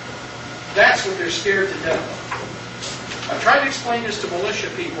 That's what they're scared to death of. I've tried to explain this to militia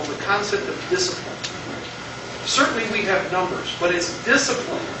people, the concept of discipline. Certainly we have numbers, but it's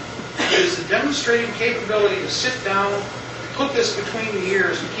discipline. It is the demonstrating capability to sit down, put this between the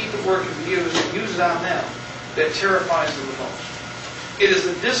ears and keep it working for you and use it on them that terrifies them the most. It is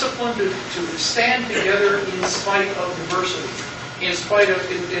the discipline to stand together in spite of diversity, in spite of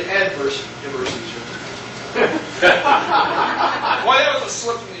adversity. Boy, that was a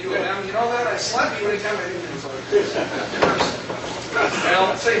slip from you. You know that? I slapped you anytime I did things like this.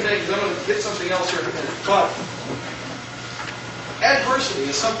 Well, same thing, because I'm going to get something else here in a minute. But adversity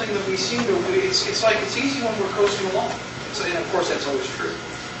is something that we seem to, it's like it's easy when we're coasting along. And of course that's always true.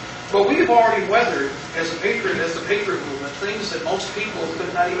 But we've already weathered, as the Patriot movement, things that most people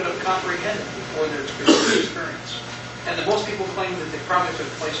could not even have comprehended before their experience. And that most people claim that they probably took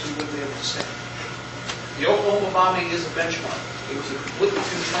place we wouldn't be able to stand. The Oklahoma bombing is a benchmark. It was a completely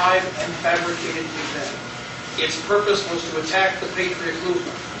contrived and fabricated event. Its purpose was to attack the Patriot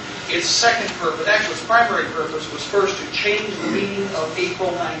movement. Its second purpose, actually its primary purpose, was first to change the meaning of April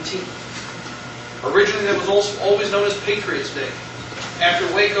 19th. Originally that was also always known as Patriots Day. After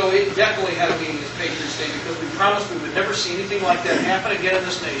Waco, it definitely had a meaning as Patriots Day because we promised we would never see anything like that happen again in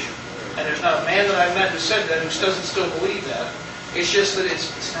this nation. And there's not a man that I've met who said that who doesn't still believe that. It's just that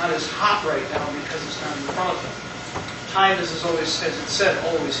it's not as hot right now because it's not in front of them. Time, as it said,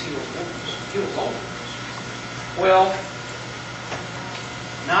 always heals wounds. Heals all wounds. Well,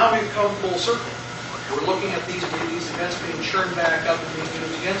 now we've come full circle. We're looking at these events being churned back up and being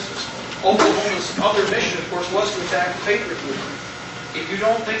used against us. Oklahoma's other mission, of course, was to attack the Patriot movement. If you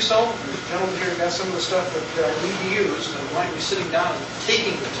don't think so, the gentleman here got some of the stuff that we need to use, and I might be sitting down and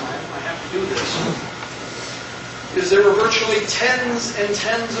taking the time, I have to do this, is there were virtually tens and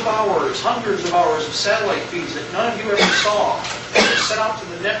tens of hours, hundreds of hours of satellite feeds that none of you ever saw, that were sent out to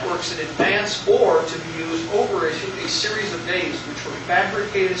the networks in advance or to be used over a series of days, which were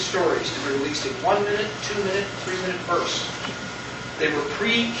fabricated stories to be released in 1 minute, 2 minute, 3 minute bursts. They were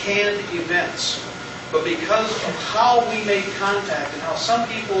pre-canned events. But because of how we made contact and how some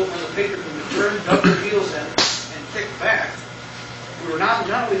people, when the Patriot movement turned, dug their heels in and kicked back, we were not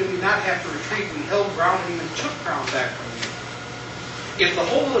only did we not have to retreat, we held ground and even took ground back from you. If the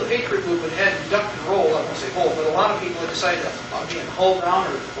whole of the Patriot movement had ducked and rolled, I won't say whole, but a lot of people had decided to again hold down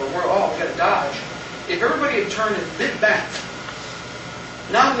or we got to dodge. If everybody had turned and bit back,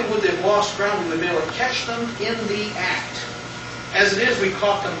 not only would they have lost ground, we would be able to catch them in the act. As it is, we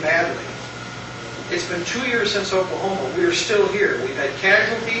caught them badly. It's been 2 years since Oklahoma. We are still here. We've had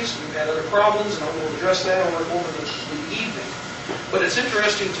casualties, we've had other problems, and we'll address that over the evening. But it's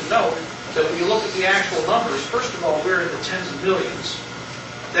interesting to note that when you look at the actual numbers, first of all, we're in the tens of millions.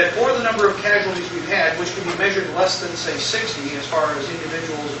 That for the number of casualties we've had, which can be measured less than, say, 60 as far as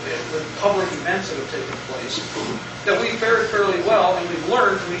individuals with public events that have taken place, that we fared fairly well, and we've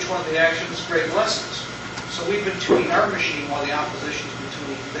learned from each one of the actions great lessons. So we've been tuning our machine while the opposition's been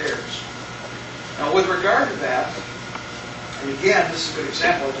tuning theirs. Now, with regard to that, and again, this is a good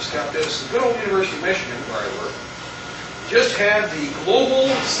example. I just got this. The good old University of Michigan, where I work, just had the Global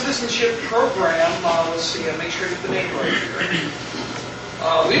Citizenship Program. Let's see, I'll make sure I get the name right here.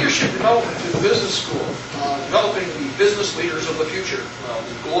 Leadership Development through the Business School, developing the business leaders of the future,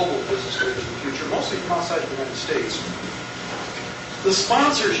 the global business leaders of the future, mostly from outside the United States. The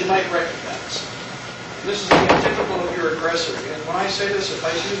sponsors you might recognize. This is again typical of your aggressor. And when I say this, if I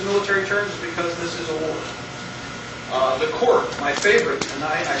use military terms, it's because this is a war. The court, my favorite, and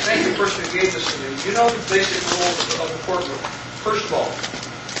I thank the person who gave this to me. You know the basic rules of the courtroom. First of all,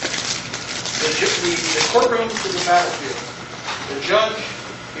 the courtroom is the battlefield. The judge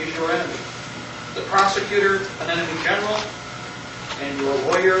is your enemy. The prosecutor, an enemy general, and your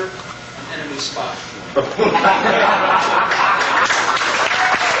lawyer, an enemy spy.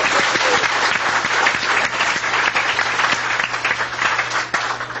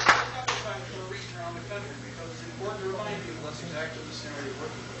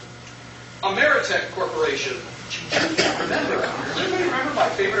 Ameritech Corporation. Remember, does anybody remember my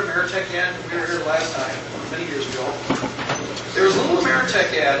favorite Ameritech ad when we were here last time, many years ago? There was a little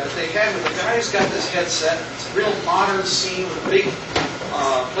Ameritech ad that they had where the guy's got this headset. It's a real modern scene with a big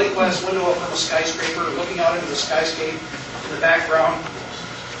plate glass window up from a skyscraper, looking out into the skyscape in the background.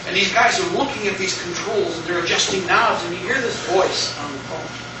 And these guys are looking at these controls and they're adjusting knobs, and you hear this voice on the phone.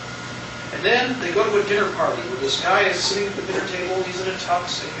 And then they go to a dinner party where this guy is sitting at the dinner table, and he's in a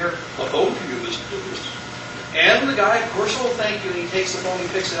tux, and you're, a phone to you, Mr. Lewis. And the guy, of course, will thank you, and he takes the phone, he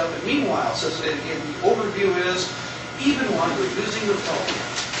picks it up, and meanwhile, says, and the overview is, even while you're using the phone,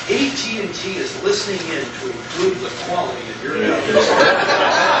 AT&T is listening in to improve the quality of your news.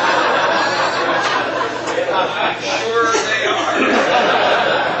 I'm sure they are.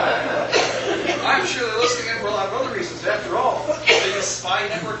 I'm sure they're listening in for a lot of other reasons. After all, the biggest spy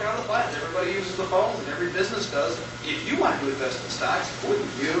network on the planet. Everybody uses the phones, and every business does. If you wanted to invest in stocks, wouldn't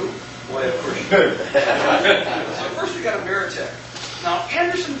you? Boy, of course you would. So first we got Ameritech. Now,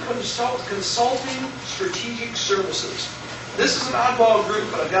 Anderson Consulting Strategic Services. This is an oddball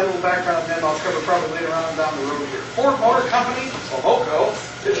group, but I've got a little background on them I'll cover probably later on down the road here. Ford Motor Company, Hoco,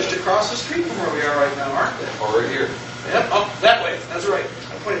 they're just across the street from where we are right now, aren't they? Oh, right here. Yep, up that way. That's right.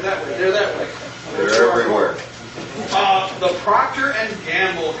 I pointed that way. They're that way. They're everywhere. The Procter and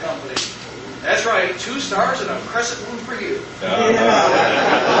Gamble Company. That's right. 2 stars and a crescent moon for you.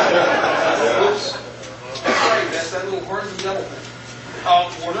 Oops. That's right. That's that little horns and devil thing.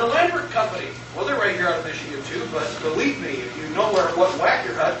 Warner Lambert Company. Well, they're right here out of Michigan, too, but believe me, if you know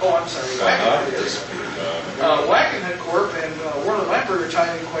Wackenhut is, Wackenhut Corp. and Warner Lambert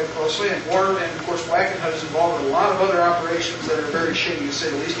timing quite closely, and of course, Wackenhut is involved in a lot of other operations that are very shady, to say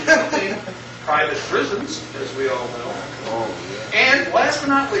the least, including private prisons, as we all know. And last but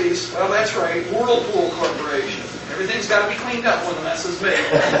not least, well, that's right, Whirlpool Corporation. Everything's got to be cleaned up when the mess is made.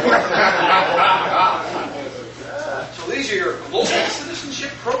 So these are your global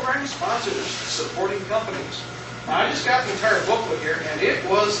citizenship program sponsors, supporting companies. Now, I just got the entire booklet here, and it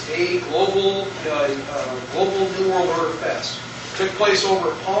was a global New World Order fest. It took place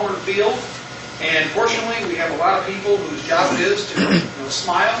over at Palmer Field, and fortunately, we have a lot of people whose job it is to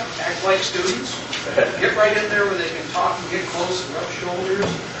smile, act like students, get right in there where they can talk and get close and rub shoulders,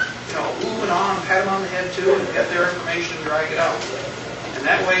 ooh and on, pat them on the head too, and get their information and drag it out. And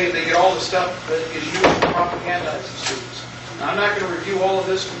that way, they get all the stuff that is used to propagandize the students. Now, I'm not going to review all of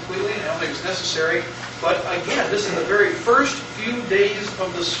this completely. I don't think it's necessary. But again, this is the very first few days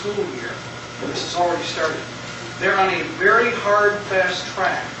of the school year. This has already started. They're on a very hard, fast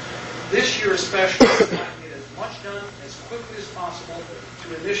track. This year especially, they want to get as much done as quickly as possible to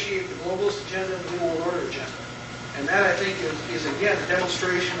initiate the globalist agenda and the New World Order agenda. And that, I think, is again, a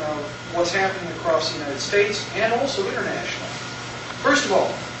demonstration of what's happening across the United States and also internationally. First of all,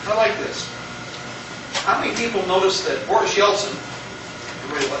 I like this. How many people noticed that Boris Yeltsin,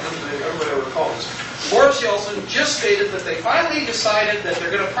 everybody recalls this, Boris Yeltsin just stated that they finally decided that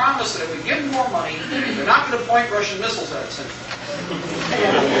they're going to promise that if we give them more money, they're not going to point Russian missiles at us anymore.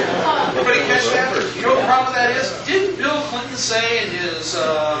 Everybody catch that? You know what the problem with that is? Didn't Bill Clinton say in his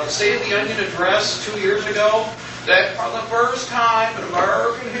State of the Union address 2 years ago that for the first time in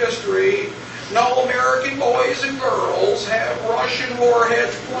American history, no American boys and girls have Russian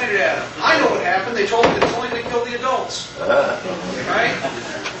warheads pointed at them? I know what happened. They told me it's only going to kill the adults. Right?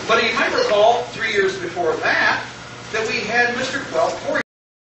 But you might recall 3 years before that we had Mr. 4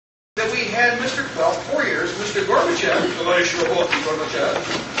 years, Mr. Gorbachev,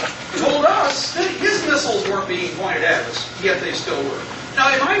 told us that his missiles weren't being pointed at us, yet they still were. Now,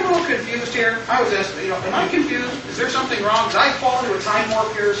 am I a little confused here? I was asking, am I confused? Is there something wrong? Did I fall into a time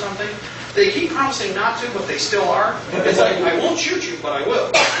warp here or something? They keep promising not to, but they still are. It's like, I won't shoot you, but I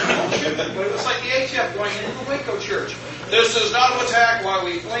will. I won't shoot you. But it's like the ATF going into the Waco church. This is not an attack while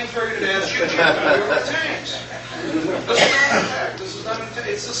we flamethrow you to death, shoot you with tanks. This is not an attack. This is not an attack.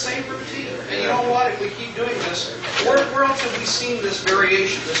 It's the same routine. And you know what? If we keep doing this, where else have we seen this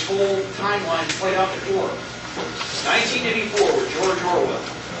variation, this whole timeline play out before? 1984 with George Orwell.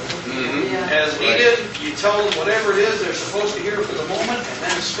 As needed, you tell them whatever it is they're supposed to hear for the moment, and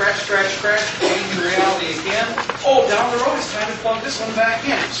then scratch, change the reality again. Oh, down the road, it's time to plug this one back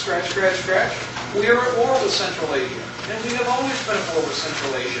in. Scratch. We are at war with Central Asia, and we have always been at war with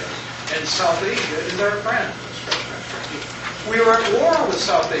Central Asia. And South Asia is our friend. We are at war with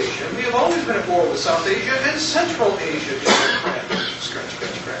South Asia, and we have always been at war with South Asia, and Central Asia is our friend. Scratch.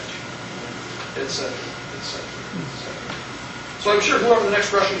 Etc. So I'm sure whoever the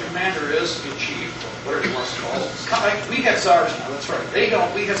next Russian commander is, in chief, whatever he wants to call it, we have czars now, that's right. They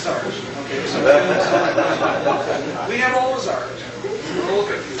don't, we have czars. Okay, so we have all the czars. We're a little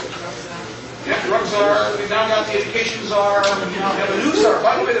confused. We have the drug czar, we've now got the education czar, we now have a new czar.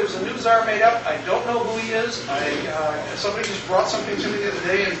 By the way, there was a new czar made up. I don't know who he is. Somebody just brought something to me the other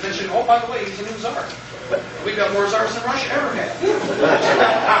day and mentioned, oh, by the way, he's a new czar. We've got more czars than Russia ever had.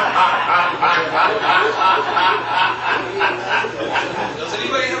 Does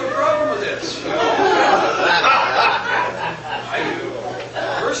anybody have a problem with this? I do.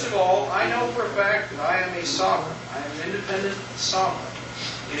 First of all, I know for a fact that I am a sovereign. I am an independent sovereign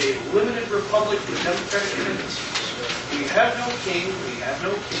in a limited republic with democratic tendencies. We have no king, we have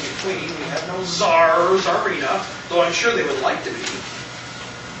no queen, we have no czarina, though I'm sure they would like to be.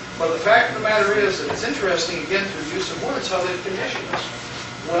 But the fact of the matter is that it's interesting, again, through use of words, how they've conditioned us.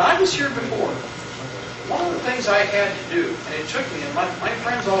 When I was here before, one of the things I had to do, and it took me, and my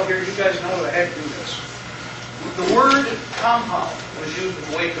friends all here, you guys know that I had to do this. The word compound was used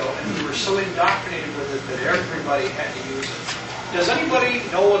in Waco, and we were so indoctrinated with it that everybody had to use it. Does anybody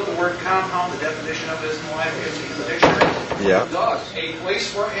know what the word compound, the definition of it is in the dictionary? Yeah. Dogs. A place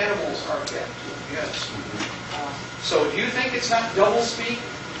where animals are kept. Yes. So do you think it's not doublespeak?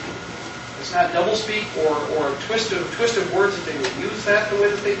 It's not doublespeak or a twist of words that they would use that the way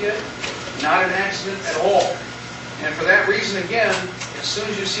that they did? Not an accident at all. And for that reason, again, as soon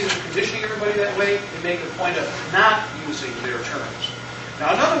as you see them conditioning everybody that way, they make a point of not using their terms.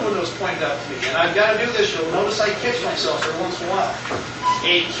 Now, another one that was pointed out to me, and I've got to do this, you'll notice I catch myself every once in a while.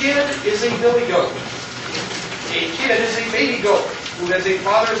 A kid is a billy goat. A kid is a baby goat who has a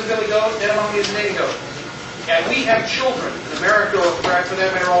father as a billy goat and a mommy as a nanny goat. And we have children in America, or for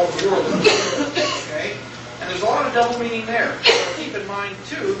that matter, all over the world. Okay? And there's a lot of double meaning there. keep in mind,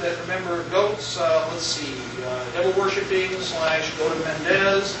 too, that remember goats, let's see, devil worshipping / go to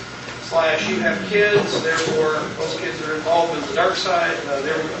Mendez / you have kids, therefore those kids are involved in the dark side.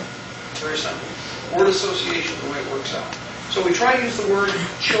 There we go. Very simple. Word association, the way it works out. So we try to use the word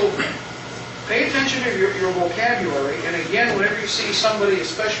children. Pay attention to your vocabulary, and again, whenever you see somebody,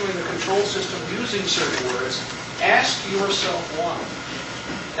 especially in the control system, using certain words, ask yourself why.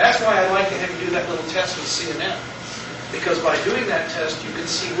 That's why I like to have you do that little test with CNN. Because by doing that test, you can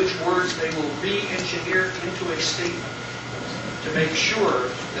see which words they will re-engineer into a statement to make sure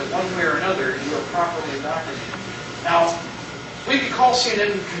that one way or another you are properly indoctrinated. Now, we could call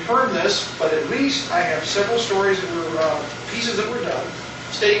CNN and confirm this, but at least I have several stories that were pieces that were done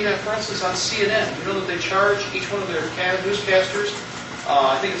stating that, for instance, on CNN, you know that they charge each one of their newscasters,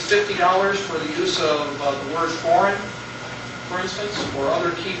 I think it's $50 for the use of the word foreign, for instance, or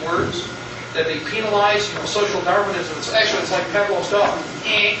other key words, that they penalize, social Darwinism. It's like Pavlov's dog.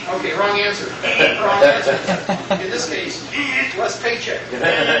 Okay, wrong answer. Wrong answer. In this case, less paycheck.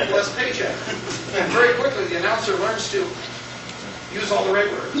 Less paycheck. And very quickly, the announcer learns to use all the right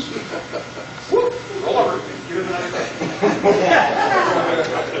words. Whoop, roll over, give him another day.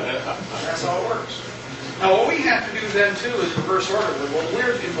 That's how it works. Now, what we have to do then, too, is reverse order. What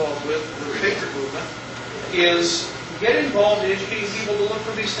we're involved with the Patriot movement is get involved in educating people to look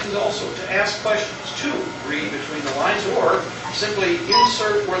for these things also, to ask questions, to read between the lines, or simply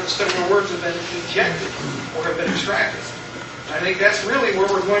insert where the words have been ejected or have been extracted. I think that's really where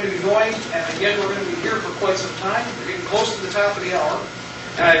we're going to be going, and again, we're going to be here for quite some time. We're getting close to the top of the hour,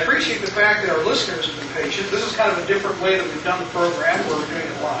 and I appreciate the fact that our listeners have been patient. This is kind of a different way that we've done the program, where we're doing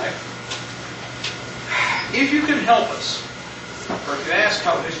it live. If you can help us, or if you ask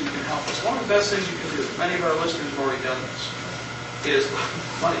how it is you can help us, one of the best things you can do, many of our listeners have already done this, is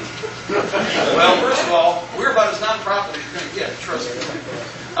money. Well, first of all, we're about as non-profit as you're going to get, trust me.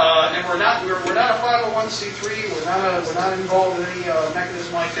 And we're not a 501c3. We're not involved in any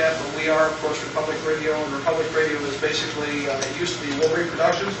mechanism like that. But we are, of course, Republic Radio, and Republic Radio is basically it used to be Wolverine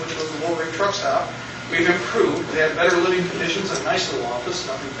Productions, which was the Wolverine truck stop. We've improved. We have better living conditions, a nice little office,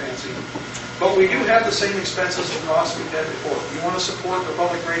 nothing fancy. But we do have the same expenses and costs we've had before. If you want to support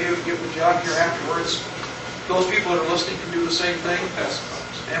Republic Radio to get the job here afterwards, those people that are listening can do the same thing,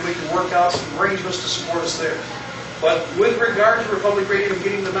 and we can work out some arrangements to support us there. But with regard to Republic Radio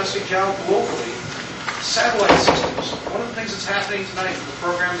getting the message out locally, satellite systems, one of the things that's happening tonight in the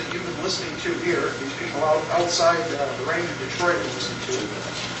program that you've been listening to here, these people outside the range of Detroit are listening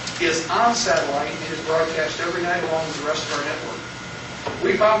to, is on satellite and is broadcast every night along with the rest of our network.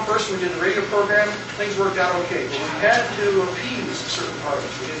 We found first when we did the radio program, things worked out okay, but we had to appease certain parties.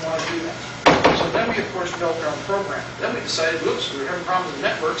 We didn't want to do that. So then we, of course, developed our own program. Then we decided, whoops, we were having problems with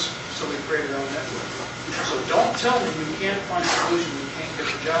networks, so we created our own network. So don't tell me you can't find a solution, you can't get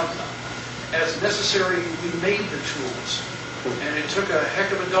the job done. As necessary, we made the tools. And it took a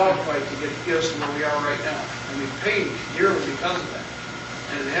heck of a dogfight to get us to where we are right now. And we paid dearly because of that.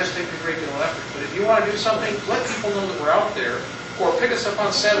 And it has taken a great deal of effort. But if you want to do something, let people know that we're out there, or pick us up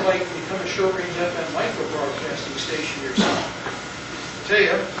on satellite and become a short-range FM micro broadcasting station yourself. I tell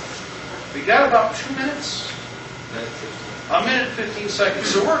you, we got about 2 minutes. A minute and 15 seconds.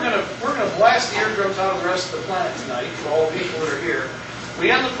 So we're gonna blast the eardrums out of the rest of the planet tonight for all the people that are here. We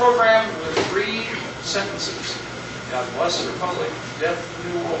end the program with 3 sentences. God bless the Republic, death to the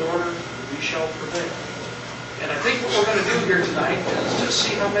New World Order, we shall prevail. And I think what we're going to do here tonight is just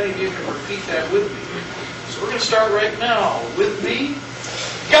see how many of you can repeat that with me. So we're going to start right now with me.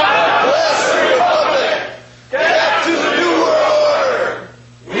 God bless the Republic! Death to the New World Order!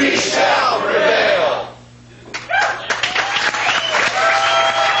 We shall prevail!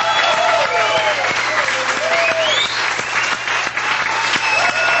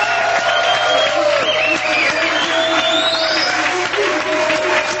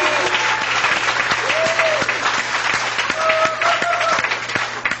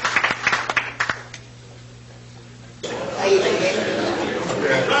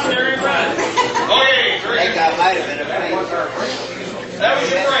 Might have been a break. That was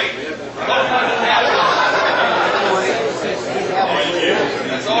your break.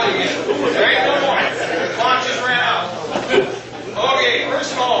 That's all you get. There ain't no more. The clock just ran out. Okay,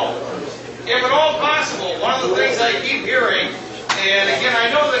 first of all, if at all possible, one of the things I keep hearing, and again, I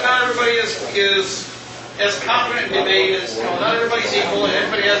know that not everybody is as confident in debate as, not everybody's equal, and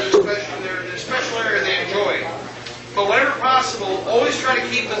everybody has their special area they enjoy. But whenever possible, always try to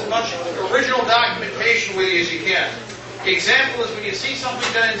keep as much original documentation with you as you can. The example is when you see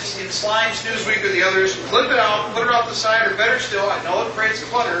something done in Slime's Newsweek or the others, clip it out, put it off the side, or better still, I know it creates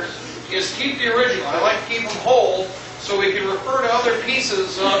clutter, is keep the original. I like to keep them whole so we can refer to other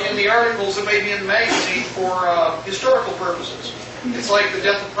pieces in the articles that may be in the magazine for historical purposes. It's like the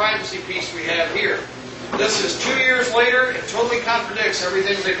death of privacy piece we have here. This is 2 years later. It totally contradicts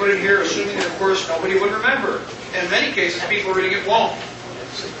everything they put in here, assuming that, of course, nobody would remember. In many cases, people reading it won't.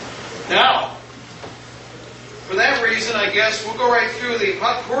 Now, for that reason, I guess we'll go right through the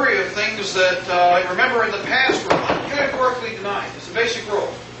potpourri of things that I remember in the past were categorically denied. It's a basic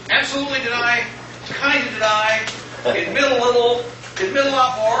rule. Absolutely deny, kind of deny, admit a little, admit a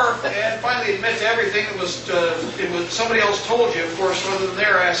lot more, and finally admit to everything that was somebody else told you, of course, other than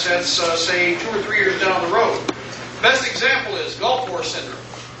their assets, say 2 or 3 years down the road. Best example is Gulf War syndrome.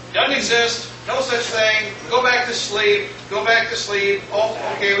 Doesn't exist, no such thing, go back to sleep, go back to sleep. Oh,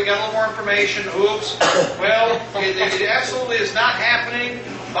 okay, we got a little more information, oops. Well, it absolutely is not happening.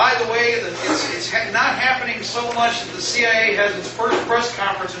 By the way, it's not happening so much that the CIA has its first press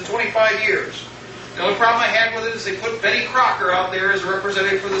conference in 25 years. The only problem I had with it is they put Betty Crocker out there as a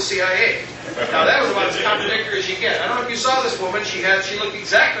representative for the CIA. Now that was about as contradictory as you get. I don't know if you saw this woman. She looked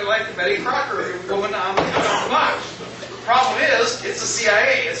exactly like the Betty Crocker woman on the box. The problem is, it's the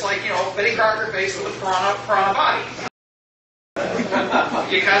CIA. It's like, Betty Crocker faced with a piranha body.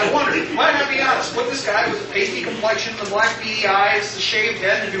 You kind of wonder. Why not be honest? Put this guy with the pasty complexion, the black beady eyes, the shaved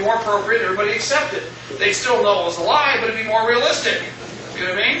head, and it'd be more appropriate. Everybody accept it. They'd still know it was a lie, but it'd be more realistic. You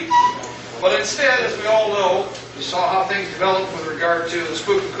know what I mean? But instead, as we all know, we saw how things developed with regard to the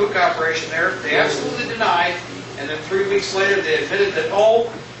spook and kook operation there. They absolutely denied, and then 3 weeks later they admitted that,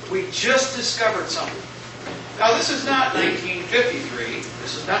 oh, we just discovered something. Now, this is not 1953.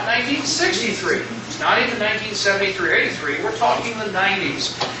 This is not 1963. It's not even 1973 or 83. We're talking the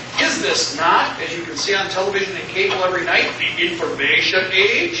 90s. Is this not, as you can see on television and cable every night, the information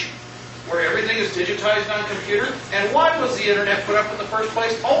age? Where everything is digitized on computer? And why was the internet put up in the first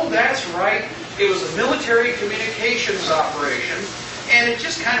place? Oh, that's right. It was a military communications operation, and it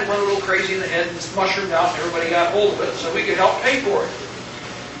just kind of went a little crazy in the head and mushroomed out, and everybody got hold of it, so we could help pay for it.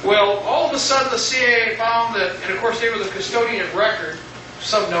 Well, all of a sudden the CIA found that, and of course they were the custodian of record,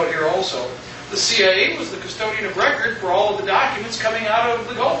 subnote here also, the CIA was the custodian of record for all of the documents coming out of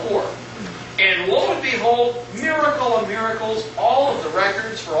the Gulf War. And lo and behold, miracle of miracles, all of the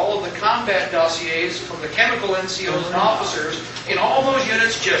records for all of the combat dossiers from the chemical NCOs and officers in all those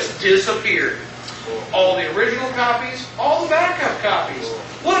units just disappeared. All the original copies, all the backup copies.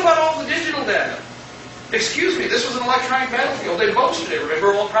 What about all the digital data? Excuse me, this was an electronic battlefield. They boasted it.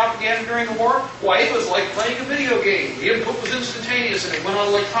 Remember all the propaganda during the war? Why, it was like playing a video game. The input was instantaneous and it went on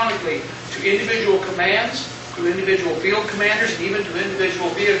electronically to individual commands, to individual field commanders, and even to individual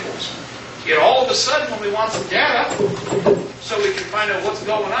vehicles. Yet all of a sudden, when we want some data, so we can find out what's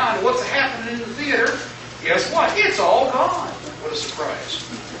going on, what's happening in the theater, guess what? It's all gone. What a surprise.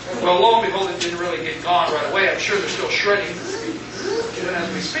 Well, lo and behold, it didn't really get gone right away. I'm sure they're still shredding even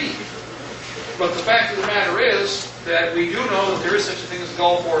as we speak. But the fact of the matter is that we do know that there is such a thing as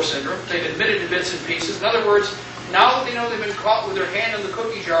Gulf War syndrome. They've admitted to bits and pieces. In other words, now that they know they've been caught with their hand in the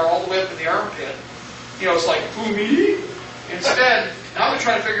cookie jar all the way up in the armpit, it's like, who, me? Instead, now they're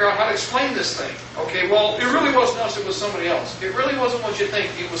trying to figure out how to explain this thing. Okay, well, it really wasn't us, it was somebody else. It really wasn't what you think,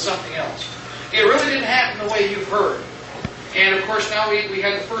 it was something else. It really didn't happen the way you've heard. And of course, now we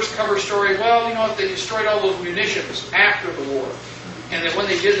had the first cover story, well, they destroyed all those munitions after the war. And then when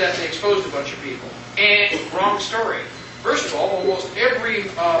they did that, they exposed a bunch of people. And wrong story. First of all, almost every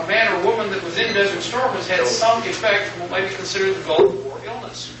man or woman that was in Desert Storm has had some effect from what might be considered the Gulf War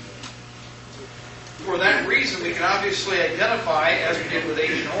illness. For that reason, we can obviously identify, as we did with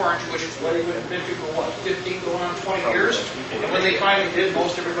Agent Orange, which would have been for 15 going on 20 years. And when they finally did,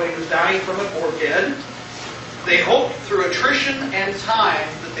 most everybody was dying from it or dead. They hoped through attrition and time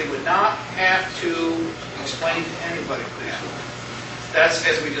that they would not have to explain to anybody what happened. That's,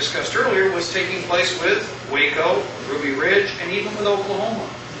 as we discussed earlier, was taking place with Waco, Ruby Ridge, and even with Oklahoma.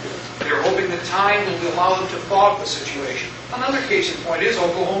 They're hoping that time will allow them to fog the situation. Another case in point is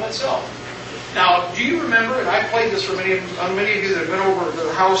Oklahoma itself. Now, do you remember, and I played this for many of you that have been over to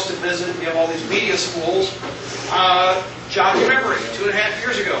the house to visit, we have all these media schools, John's memory, 2.5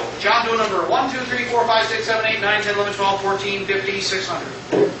 years ago. John Doe number 1, 2, 3, 4, 5, 6, 7, 8, 9, 10, 11, 12, 14, 15,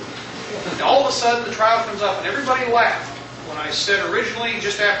 600. And all of a sudden the trial comes up and everybody laughed when I said originally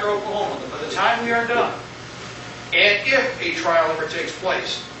just after Oklahoma that by the time we are done, and if a trial ever takes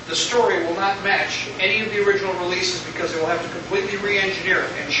place, the story will not match any of the original releases because they will have to completely re-engineer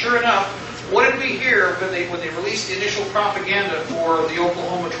it. And sure enough, what did we hear when they released the initial propaganda for the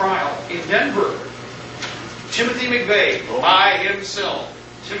Oklahoma trial in Denver? Timothy McVeigh, by himself.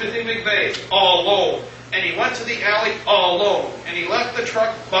 Timothy McVeigh, all alone. And he went to the alley all alone. And he left the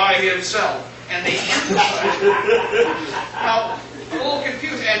truck by himself. and they emphasized it. Now, a little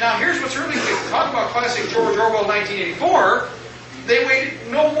confused. And now here's what's really good. Talk about classic George Orwell 1984. They waited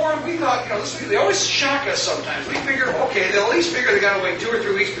no more. We thought, they always shock us sometimes. We figure, okay, they'll at least figure they got to wait 2 or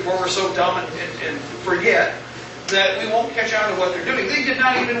 3 weeks before we're so dumb and forget that we won't catch on to what they're doing. They did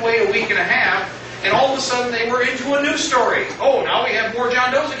not even wait a week and a half, and all of a sudden they were into a new story. Oh, now we have more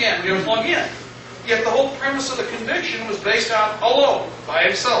John Does again. We're going to plug in. Yet the whole premise of the conviction was based on alone, by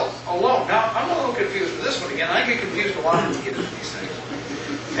himself, alone. Now, I'm a little confused with this one again. I get confused a lot when we get into these things.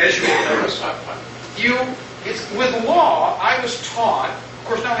 As you may notice. With law, I was taught, of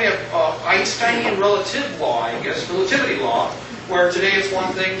course now we have Einsteinian relative law, I guess, relativity law, where today it's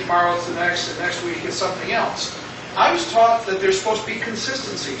one thing, tomorrow it's the next, and next week it's something else. I was taught that there's supposed to be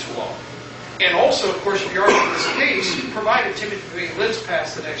consistency to law. And also, of course, if you argue this case, provided Timothy lives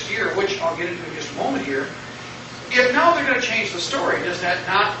past the next year, which I'll get into in just a moment here, if now they're going to change the story, does that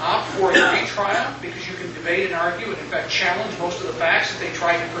not opt for a retrial? Because you can debate and argue and, in fact, challenge most of the facts that they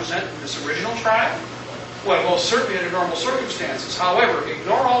tried to present in this original trial? Well, most certainly under normal circumstances. However,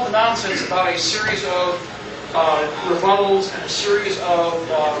 ignore all the nonsense about a series of rebuttals and a series of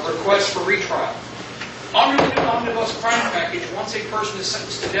requests for retrial. Under the new omnibus crime package, once a person is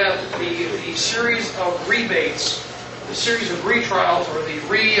sentenced to death, the series of rebates, the series of retrials, or the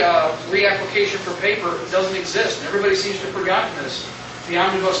reapplication for paper doesn't exist. And everybody seems to have forgotten this. The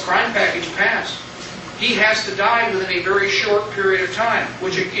omnibus crime package passed. He has to die within a very short period of time,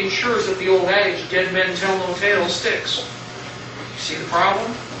 which ensures that the old adage, dead men tell no tales, sticks. You see the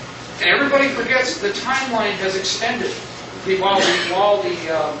problem? And everybody forgets the timeline has extended. While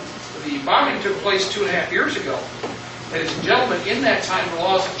the bombing took place 2.5 years ago, ladies and gentlemen, in that time the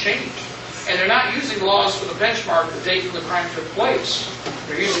laws have changed. And they're not using laws for the benchmark, the date when the crime took place.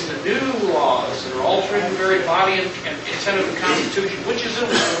 They're using the new laws that are altering the very body and intent of the Constitution, which is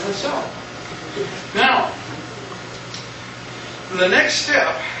illegal in itself. Now, the next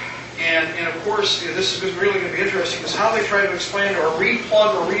step, and of course, this is really going to be interesting, is how they try to explain or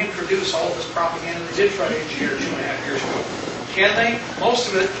replug or reintroduce all of this propaganda they did try to engineer 2.5 years ago. Can they? Most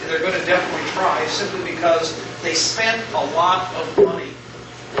of it, they're going to definitely try, simply because they spent a lot of money.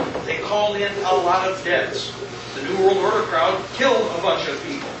 They called in a lot of debts. The New World Order crowd killed a bunch of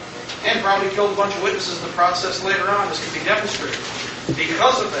people, and probably killed a bunch of witnesses in the process later on, as can be demonstrated.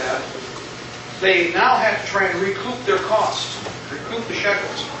 Because of that, they now have to try and recoup their costs, recoup the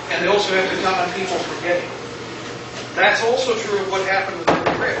shekels, and they also have to count on people forgetting. That's also true of what happened with the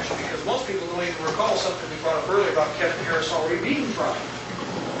rich, because most people don't even recall something we brought up earlier about Kevin Harris already being tried.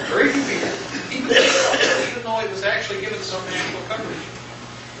 Very few people, even though it was actually given some national coverage.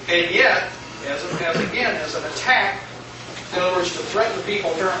 And yet, as an attack, in other words, to threaten the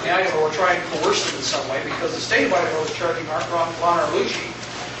people apparently in Idaho or try and coerce them in some way, because the state of Idaho is charging Ron Arlucci.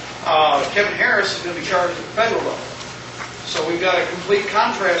 Kevin Harris is going to be charged at the federal level. So we've got a complete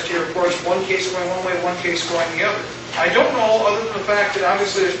contrast here, of course, one case going one way, one case going the other. I don't know, other than the fact that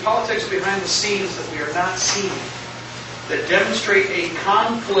obviously there's politics behind the scenes that we are not seeing that demonstrate a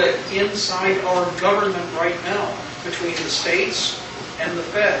conflict inside our government right now between the states and the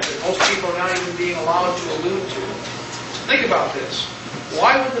Fed that most people are not even being allowed to allude to. Think about this.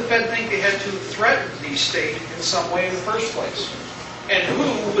 Why would the Fed think they had to threaten the state in some way in the first place? And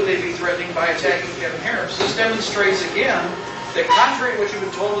who would they be threatening by attacking Kevin Harris? This demonstrates again that contrary to what you've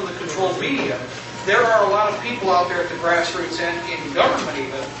been told in the controlled media, there are a lot of people out there at the grassroots and in government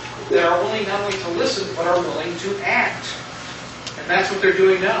even that are willing not only to listen but are willing to act. And that's what they're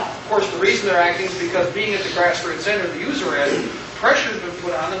doing now. Of course, the reason they're acting is because being at the grassroots end or the user end, pressure has been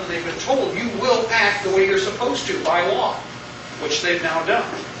put on them and they've been told you will act the way you're supposed to by law, which they've now done.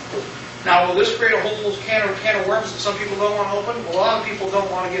 Now, will this create a whole can of worms that some people don't want to open? Well, a lot of people don't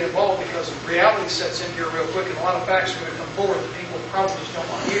want to get involved because reality sets in here real quick and a lot of facts are going to come forward that people probably just don't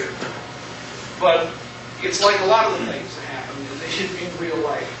want to hear. But it's like a lot of the things that happen in real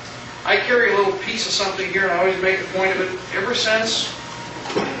life. I carry a little piece of something here and I always make a point of it. Ever since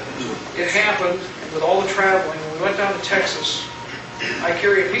it happened, with all the traveling, when we went down to Texas, I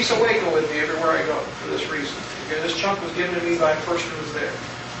carry a piece of Waco with me everywhere I go for this reason. Okay, this chunk was given to me by the person who was there.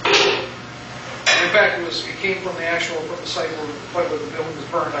 In fact, it came from the site where the building was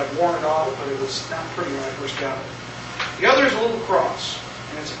burned. I'd worn it off, but it was not pretty when I first got it. The other is a little cross,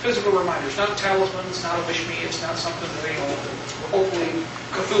 and it's a physical reminder. It's not a talisman, it's not a wish me, it's not something that, hopefully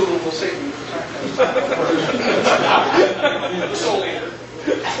Cthulhu will save me from time to time. The soul eater.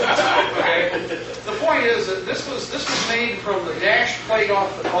 Okay. The point is that this was made from the dash plate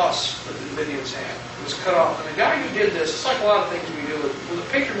off the bus that the Indians had. It was cut off, and the guy who did this, it's like a lot of things we do with a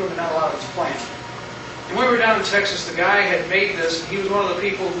picture movement, not a lot of it's planned. And we were down in Texas, the guy had made this, and he was one of the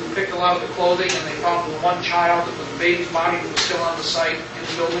people who picked a lot of the clothing, and they found one child that was the baby's body that was still on the site in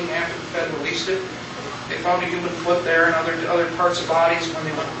the building after the Fed released it. They found a human foot there and other parts of bodies when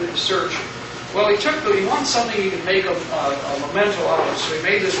they went through the search. Well, he wanted something he could make a memento out of, so he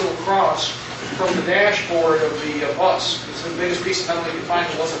made this little cross from the dashboard of the bus. It's the biggest piece of metal he could find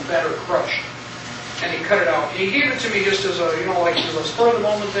that wasn't bent or crushed. And he cut it out. He gave it to me just as a, like as a spur of the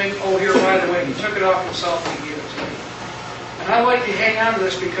moment thing. Oh, here, by the way, he took it off himself and he gave it to me. And I like to hang on to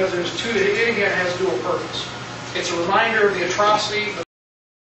this because there's two, it again has dual purpose. It's a reminder of the atrocity, but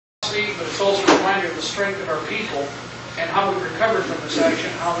it's also a reminder of the strength of our people and how we recovered from this action,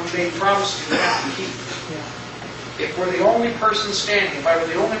 how we made promises we have to keep. If we're the only person standing, if I were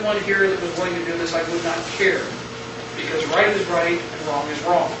the only one here that was willing to do this, I would not care. Because right is right and wrong is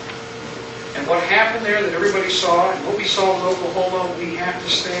wrong. And what happened there that everybody saw, and what we saw in Oklahoma, we have to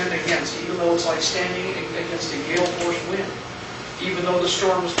stand against, even though it's like standing against a gale force wind. Even though the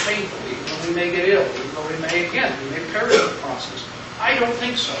storm was painful, even though we may get ill, even though we may perish in the process. I don't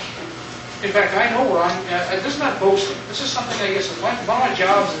think so. In fact, I know where this is not boasting. This is something I guess, one of my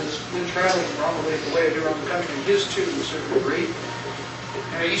jobs is been traveling around the way I do around the country, and his too, to a certain degree.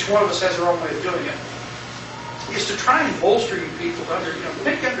 And each one of us has our own way of doing it. Is to try and bolster you people to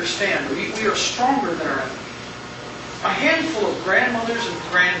make you understand we are stronger than our enemy. A handful of grandmothers and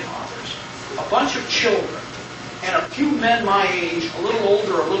grandfathers, a bunch of children, and a few men my age, a little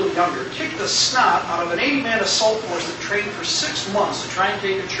older, a little younger, kicked the snot out of an 80-man assault force that trained for 6 months to try and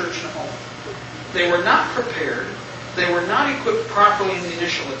take a church and a home. They were not prepared. They were not equipped properly in the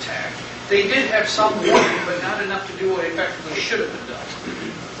initial attack. They did have some warning, but not enough to do what effectively should have been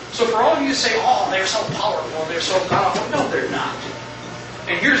done. So for all of you to say, oh, they're so powerful, they're so powerful, no, they're not.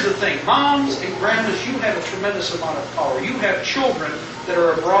 And here's the thing, moms and grandmas, you have a tremendous amount of power. You have children that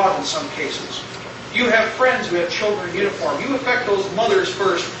are abroad in some cases. You have friends who have children in uniform. You affect those mothers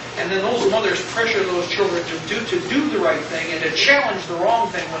first, and then those mothers pressure those children to do the right thing and to challenge the wrong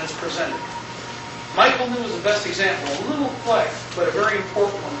thing when it's presented. Michael New is the best example. A little play, but a very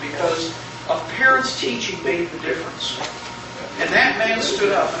important one because a parent's teaching made the difference. And that man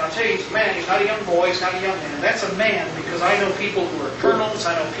stood up, and I'll tell you, he's a man, he's not a young boy, he's not a young man. And that's a man because I know people who are colonels,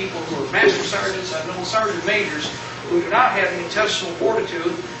 I know people who are master sergeants, I know sergeant majors who do not have the intestinal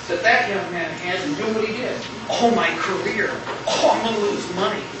fortitude that young man had to do what he did. Oh, my career. Oh, I'm going to lose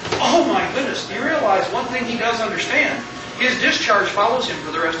money. Oh, my goodness. Do you realize one thing he does understand? His discharge follows him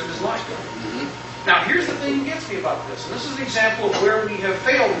for the rest of his life. Now, here's the thing that gets me about this, and this is an example of where we have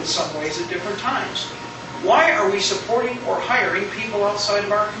failed in some ways at different times. Why are we supporting or hiring people outside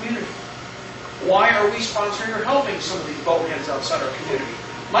of our community? Why are we sponsoring or helping some of these boneheads outside our community?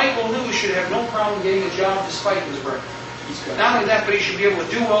 Michael New should have no problem getting a job despite his record. Not only that, but he should be able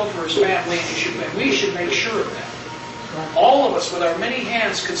to do well for his family, and we should make sure of that. All of us, with our many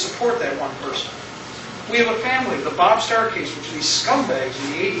hands, could support that one person. We have a family, the Bob Starr case, which are these scumbags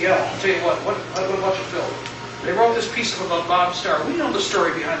in the ADL. I'll tell you what a bunch of filth. They wrote this piece about Bob Starr. We know the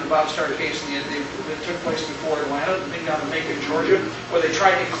story behind the Bob Starr case that took place before Atlanta, the thing down in Macon, Georgia, where they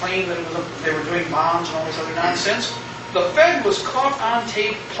tried to claim that they were doing bombs and all this other nonsense. The Fed was caught on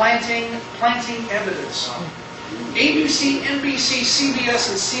tape planting evidence. ABC, NBC, CBS,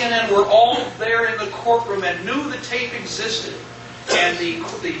 and CNN were all there in the courtroom and knew the tape existed. And the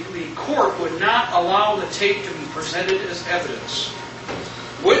court would not allow the tape to be presented as evidence.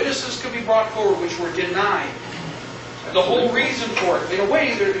 Witnesses could be brought forward which were denied. The whole reason for it, in a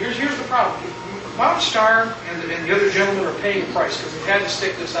way, here's the problem. Bob Starr and the other gentlemen are paying a price because they had to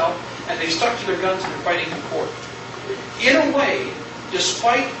stick this out, and they stuck to their guns and they're fighting in court. In a way,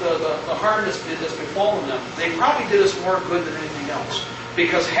 despite the harm that's befallen them, they probably did us more good than anything else.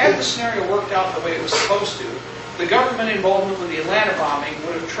 Because had the scenario worked out the way it was supposed to, the government involvement with the Atlanta bombing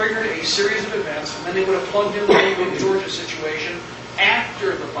would have triggered a series of events, and then they would have plugged in the Macon, Georgia situation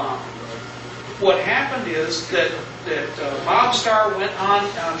after the bombing. What happened is that Bob Starr went on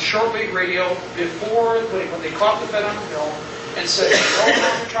shortwave radio before, when they caught the Fed on the film, and said,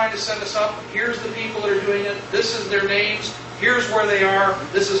 oh, they're trying to set us up. Here's the people that are doing it. This is their names. Here's where they are.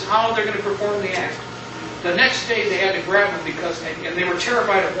 This is how they're going to perform the act. The next day they had to grab them because, and they were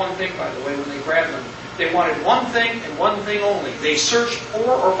terrified of one thing, by the way, when they grabbed them. They wanted one thing and one thing only. They searched 4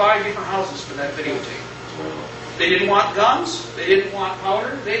 or 5 different houses for that videotape. They didn't want guns. They didn't want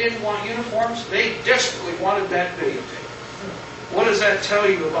powder. They didn't want uniforms. They desperately wanted that videotape. What does that tell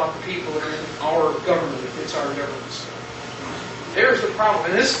you about the people that are in our government, if it's our government? There's the problem.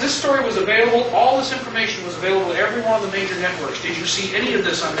 And this story was available, all this information was available at every one of the major networks. Did you see any of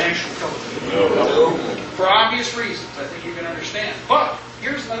this on national television? No. For obvious reasons, I think you can understand. But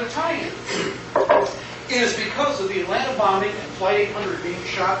here's another tie-in. is because of the Atlanta bombing and Flight 800 being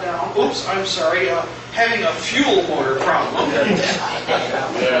shot down. Oops, I'm sorry, having a fuel motor problem.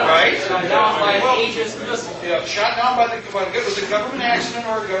 Right? Shot down by an Aegis missile. Yeah, shot down by it was a government accident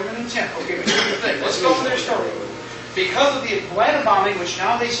or a government intent. Okay, but here's the thing. Let's go with their story. Because of the Atlanta bombing, which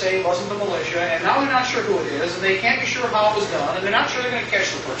now they say wasn't the militia, and now they're not sure who it is, and they can't be sure how it was done, and they're not sure they're going to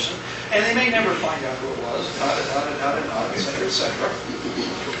catch the person, and they may never find out who it was, etc., etc.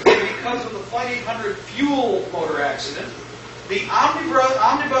 And because of the Flight 800 fuel motor accident, the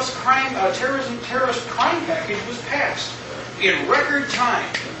omnibus terrorist crime package was passed in record time.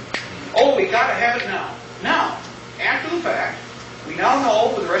 Oh, we got to have it now. Now, after the fact, we now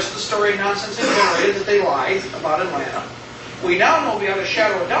know, with the rest of the story nonsense they generated, that they lied about Atlanta. We now know beyond a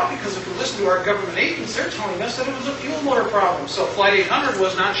shadow of doubt, because if we listen to our government agents, they're telling us that it was a fuel motor problem. So Flight 800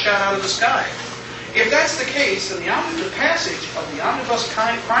 was not shot out of the sky. If that's the case, then the passage of the omnibus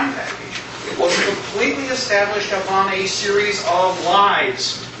crime package was completely established upon a series of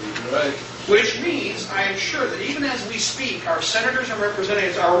lies. Right. Which means, I am sure that even as we speak, our senators and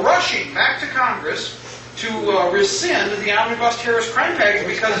representatives are rushing back to Congress to rescind the omnibus terrorist crime package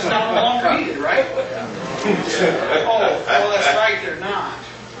because it's no longer needed, right? Oh, that's right, they're not.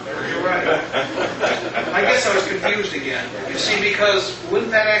 You're right. I guess I was confused again. You see, because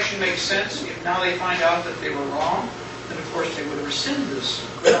wouldn't that actually make sense if now they find out that they were wrong? Then, of course, they would rescind this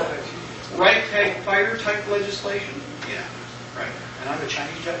right tag fighter type legislation. Yeah, right. And I'm a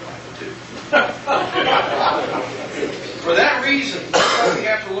Chinese jet pilot, too. For that reason, that's why we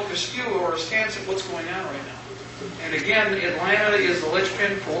have to look askew or askance at what's going on right now. And again, Atlanta is the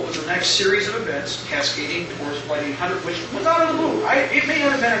linchpin for what was the next series of events cascading towards Flight 800, which was out of the blue. It may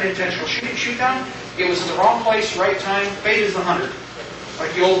not have been an intentional shoot down. It was in the wrong place, right time. Fate is the hunter.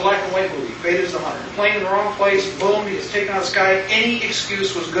 Like the old black and white movie, Fate is the hunter. Plane in the wrong place, boom, he gets taken out of the sky. Any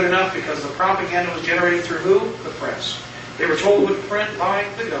excuse was good enough because the propaganda was generated through who? The press. They were told what to print by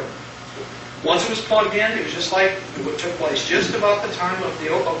the government. Once it was plugged in, it was just like what took place just about the time of the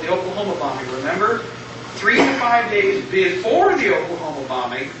Oklahoma bombing. Remember, 3 to 5 days before the Oklahoma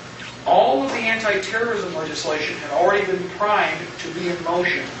bombing, all of the anti-terrorism legislation had already been primed to be in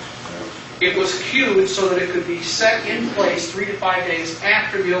motion. It was queued so that it could be set in place 3 to 5 days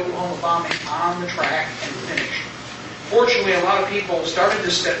after the Oklahoma bombing on the track and finished. Fortunately, a lot of people started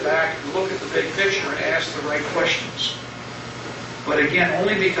to step back and look at the big picture and ask the right questions. But again,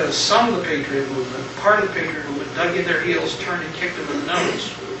 only because some of the Patriot movement, part of the Patriot movement, dug in their heels, turned and kicked them in the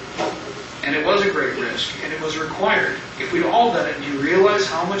nose. And it was a great risk, and it was required. If we'd all done it, do you realize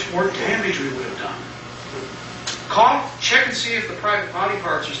how much more damage we would have done? Check and see if the private body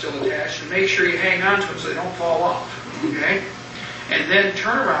parts are still attached, and make sure you hang on to them so they don't fall off. Okay? And then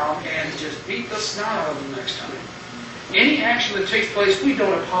turn around and just beat the snot out of them next time. Any action that takes place, we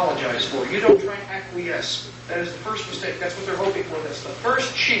don't apologize for. You don't try and acquiesce. That is the first mistake. That's what they're hoping for. That's the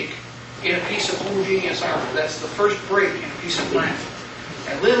first chink in a piece of homogeneous armor. That's the first break in a piece of plant.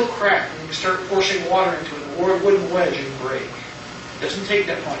 A little crack, and you start forcing water into it, a wooden wedge, and break. It doesn't take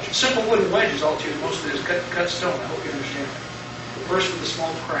that much. A simple wooden wedge is all it is. Most of it is cut stone. I hope you understand that. First with a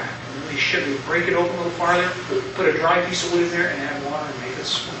small crack, and then they break it open a little farther, put a dry piece of wood in there, and add water and make it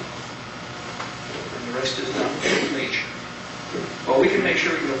swim. And the rest is done with nature. Well, we can make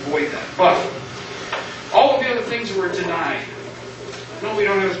sure we can avoid that. But all of the other things were denied. I know we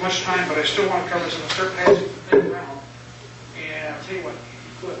don't have as much time, but I still want to cover some. Start passing the thing around. And I'll tell you what, if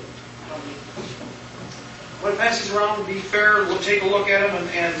you could. When it passes around, to be fair, we'll take a look at them,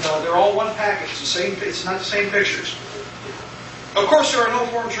 and they're all one package. It's not the same pictures. Of course, there are no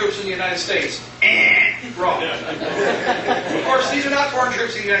foreign troops in the United States. Wrong. Of course, these are not foreign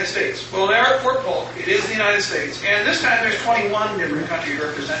troops in the United States. Well, they are at Fort Polk. It is the United States. And this time there's 21 different countries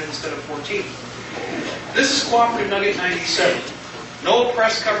represented instead of 14. This is Cooperative Nugget 97. No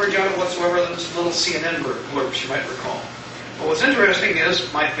press coverage on it whatsoever than this little CNN blurbs, you might recall. But what's interesting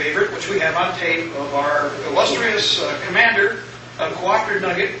is my favorite, which we have on tape, of our illustrious commander of Cooperative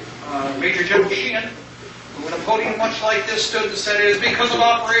Nugget, Major General Sheehan, who in a podium much like this stood and said, "It is because of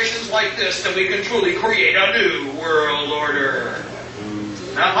operations like this that we can truly create a new world order."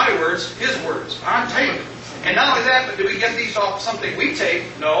 Not my words, his words, on tape. And not only that, but did we get these off something we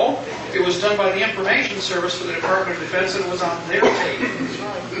taped? No. It was done by the Information Service for the Department of Defense, and it was on their tape.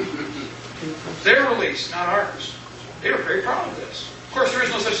 Their release, not ours. They were very proud of this. Of course, there is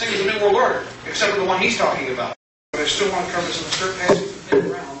no such thing as a New World Order, except for the one he's talking about. But I still want to cover some start passing the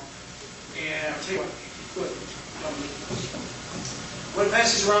thing around. And I'll tell you what, if you could. When it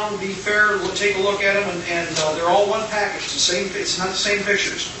passes around, be fair, we'll take a look at them, and they're all one package. It's not the same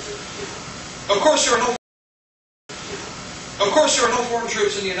pictures. Of course, there are no Of course, there are no foreign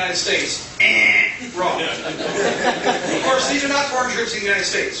troops in the United States. Wrong. Of course, these are not foreign troops in the United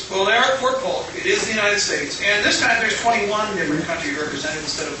States. Well, they are at Fort Polk. It is the United States. And this time there's 21 different countries represented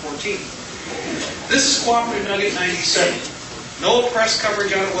instead of 14. This is Cooperative Nugget 97. No press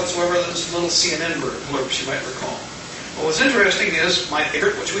coverage on it whatsoever than this little CNN blurb, you might recall. Well, what's interesting is my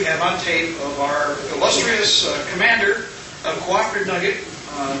favorite, which we have on tape, of our illustrious commander of Cooperative Nugget,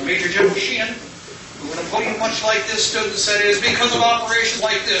 Major General Sheehan, who in a podium much like this stood and said, "It is because of operations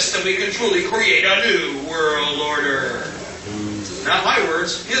like this that we can truly create a new world order." Not my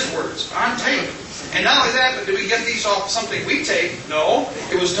words, his words, on tape. And not only that, but did we get these off something we taped? No.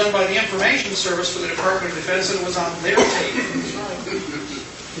 It was done by the Information Service for the Department of Defense, and it was on their tape.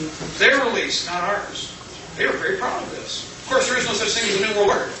 Their release, not ours. They were very proud of this. Of course, there is no such thing as a new world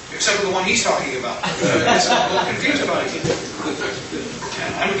order, except for the one he's talking about. I'm a little confused about it.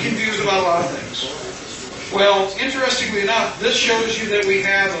 I'm confused about a lot of things. Well, interestingly enough, this shows you that we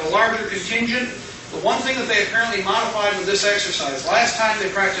have a larger contingent. The one thing that they apparently modified with this exercise, last time they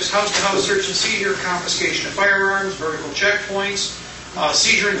practiced house-to-house search and seizure, confiscation of firearms, vertical checkpoints,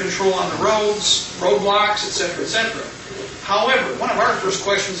 seizure and control on the roads, roadblocks, etc., etc. However, one of our first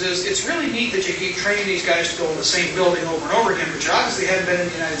questions is, it's really neat that you keep training these guys to go in the same building over and over again, but you obviously haven't been in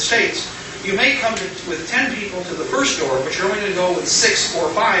the United States. You may come with 10 people to the first door, but you're only going to go with 6 or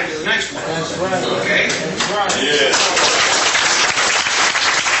 5 to the next one. That's right. Okay? That's right. Yeah.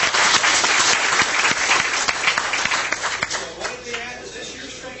 So what did they add to this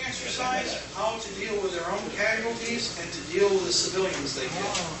year's training exercise? How to deal with their own casualties and to deal with the civilians they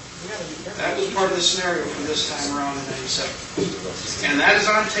get. That was part of the scenario for this time around in 97. And that is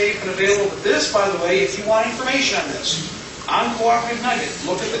on tape and available. But this, by the way, if you want information on this, on Cooperative Nugget,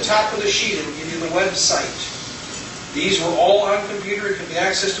 look at the top of the sheet. It will give you the website. These were all on computer. It could be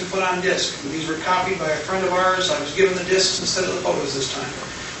accessed and put on disk. And these were copied by a friend of ours. I was given the disks instead of the photos this time,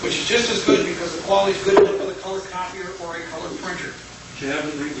 which is just as good because the quality is good enough with a color copier or a color printer. Do you have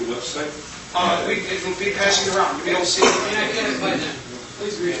them read the website? It will be passing around. We don't see it.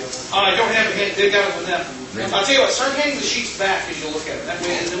 Please read it. I don't have it. They've got it with them. I'll tell you what. Start handing the sheets back as you look at it. That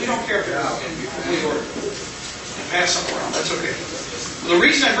way, we don't care if they're in complete order. Pass them around. That's okay. The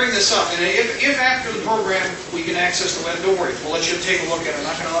reason I bring this up, and if after the program we can access the web, don't worry. We'll let you take a look at it. I'm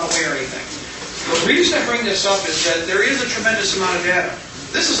not going to run away or anything. The reason I bring this up is that there is a tremendous amount of data.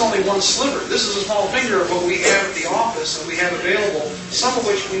 This is only one sliver. This is a small finger of what we have at the office and we have available, some of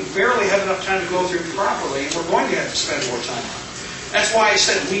which we barely have enough time to go through properly, and we're going to have to spend more time on. That's why I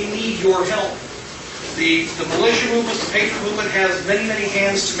said we need your help. The militia movement, the Patriot movement has many, many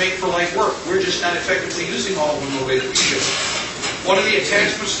hands to make for light work. We're just not effectively using all of them the way that we should. One of the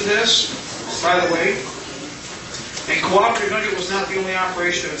attachments to this, by the way, and Cooperative Nugget was not the only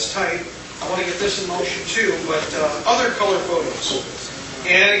operation of its type. I want to get this in motion too, but other color photos.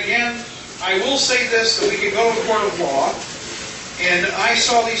 And again, I will say this, that we could go to the court of law, and I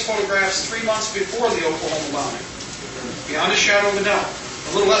saw these photographs 3 months before the Oklahoma bombing. Beyond a shadow of a doubt.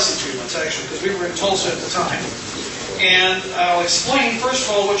 A little less than 3 months, actually, because we were in Tulsa at the time. And I'll explain, first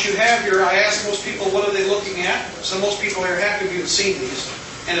of all, what you have here. I asked most people, what are they looking at? So most people are happy if you've seen these,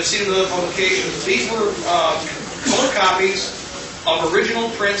 and have seen them in other publications. These were color copies of original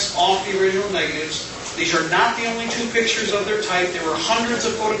prints off the original negatives. These are not the only 2 pictures of their type. There were hundreds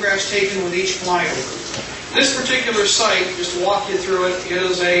of photographs taken with each flyover. This particular site, just to walk you through it,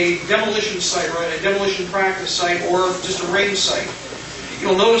 is a demolition site, right? A demolition practice site, or just a range site.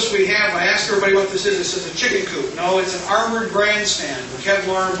 You'll notice we have, I asked everybody what this is, it says a chicken coop. No, it's an armored grandstand with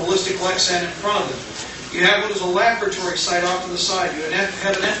Kevlar and ballistic Lexan in front of it. You have what is a laboratory site off to the side. You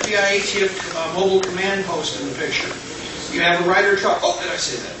have an FBI ATF mobile command post in the picture. You have a Ryder truck. Oh, did I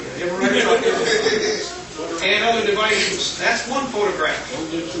say that? You have a Ryder truck. And other devices. That's one photograph.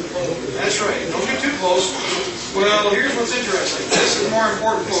 That's right. Don't get too close. Well, here's what's interesting. This is a more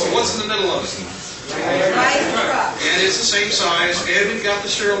important photo. What's in the middle of it? And it's the same size. And we've got the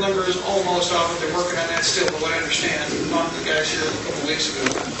serial numbers almost off, but they're working on that still, from what I understand. We talked to the guys here a couple weeks ago.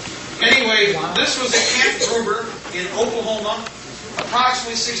 Anyway, this was at Camp Gruber in Oklahoma,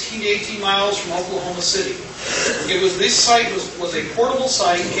 approximately 16 to 18 miles from Oklahoma City. This site was a portable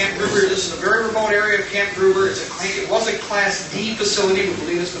site. Camp Gruber, this is a very remote area of Camp Gruber. It was a Class D facility. We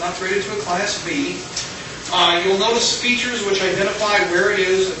believe it's been upgraded to a Class B. You'll notice features which identify where it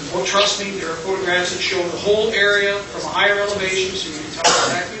is, and well, trust me, there are photographs that show the whole area from a higher elevation, so you can tell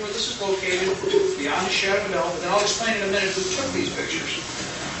exactly where this is located, beyond a shadow of a doubt. But then I'll explain in a minute who took these pictures.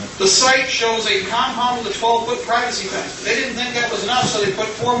 The site shows a compound with a 12-foot privacy fence. They didn't think that was enough, so they put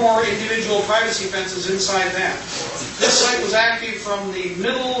 4 more individual privacy fences inside that. This site was active from the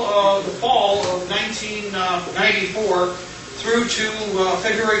middle of the fall of 1994 through to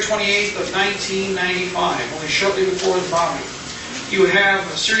February 28th of 1995, only shortly before the bombing. You have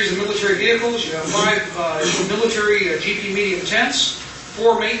a series of military vehicles. You have 5 military GP medium tents,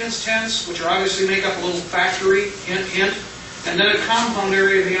 4 maintenance tents, which are obviously make up a little factory, hint, hint, and then a compound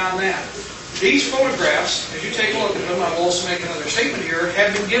area beyond that. These photographs, as you take a look at them, I will also make another statement here,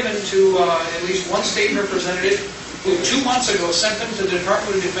 have been given to at least one state representative who 2 months ago sent them to the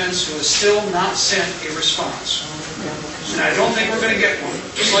Department of Defense, who has still not sent a response. And I don't think we're going to get one,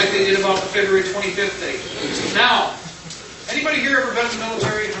 just like they did about the February 25th date. Now, anybody here ever been in the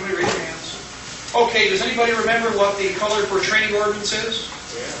military? How many raise your hands? Okay, does anybody remember what the color for training ordnance is?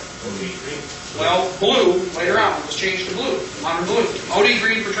 Well, blue, later on, was changed to blue, modern blue. OD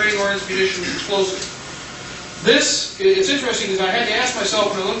green for training ordnance, munitions, explosives. This, it's interesting because I had to ask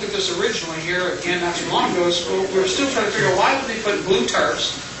myself when I looked at this originally here, again, not too long ago, so we're still trying to figure out why would they put blue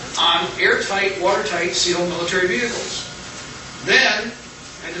tarps on airtight, watertight, sealed military vehicles. Then,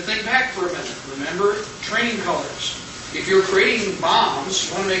 I had to think back for a minute. Remember training colors. If you're creating bombs,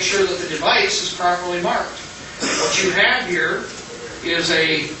 you want to make sure that the device is properly marked. What you have here is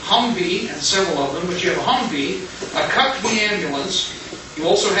a Humvee, and several of them, but you have a Humvee, a Koernke ambulance. You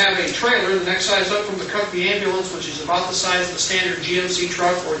also have a trailer, the next size up from the Koernke ambulance, which is about the size of a standard GMC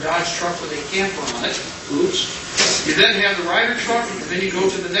truck or Dodge truck with a camper on it. Oops. You then have the rider truck, and then you go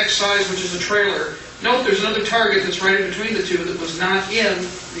to the next size, which is a trailer. Note there's another target that's right in between the two that was not in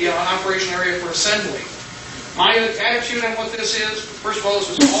the operational area for assembly. My attitude on what this is, first of all, this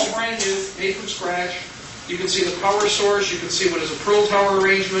was all brand new, made from scratch. You can see the power source, you can see what is a pearl tower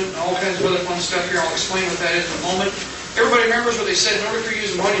arrangement, and all kinds of other fun stuff here. I'll explain what that is in a moment. Everybody remembers what they said, in order for you to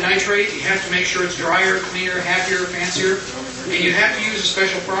use ammonium nitrate, you have to make sure it's drier, cleaner, happier, fancier, and you have to use a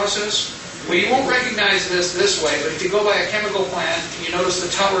special process. Well, you won't recognize this way, but if you go by a chemical plant and you notice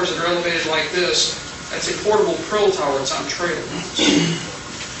the towers that are elevated like this, that's a portable pearl tower. It's on trailer.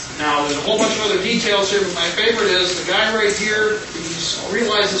 Now, there's a whole bunch of other details here, but my favorite is the guy right here, he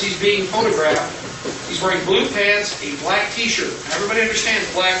realizes he's being photographed. He's wearing blue pants, a black t-shirt. Everybody understands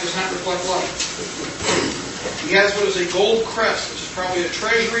black does not reflect light. He has what is a gold crest, which is probably a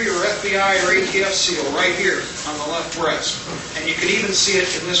Treasury or FBI or ATF seal right here on the left breast. And you can even see it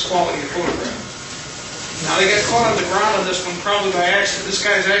in this quality of photograph. Now, they got caught on the ground on this one probably by accident. This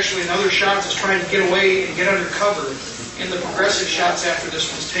guy's actually in other shots is trying to get away and get under cover in the progressive shots after this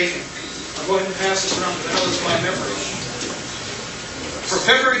one's taken. I'll go ahead and pass this around, but that was my memory. For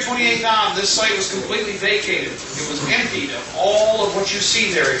February 28th on, this site was completely vacated. It was emptied of all of what you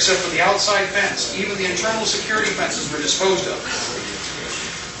see there, except for the outside fence. Even the internal security fences were disposed of.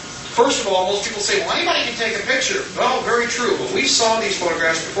 First of all, most people say, well, anybody can take a picture. Well, very true, but we saw these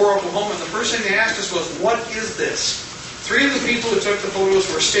photographs before Oklahoma, and the first thing they asked us was, what is this? 3 of the people who took the photos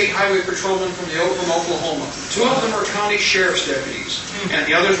were state highway patrolmen from Oklahoma. 2 of them were county sheriff's deputies, and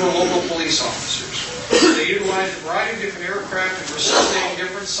the others were local police officers. They utilized a variety of different aircraft and were surveying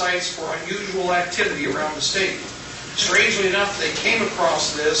different sites for unusual activity around the state. Strangely enough, they came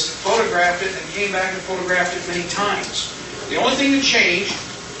across this, photographed it, and came back and photographed it many times. The only thing that changed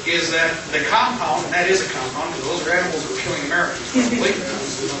is that the compound, and that is a compound, because those are animals that were killing Americans, probably,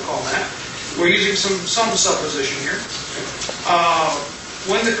 we don't call them that. We're using some supposition here.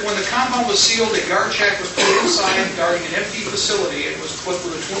 When the compound was sealed, a guard shack was put inside, guarding an empty facility. It was put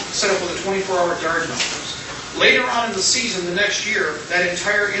with set up with a 24-hour guard numbers. Later on in the season, the next year, that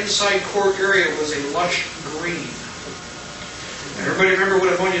entire inside court area was a lush green. And everybody remember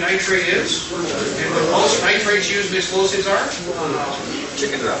what ammonium nitrate is? And what most nitrates used in explosives are?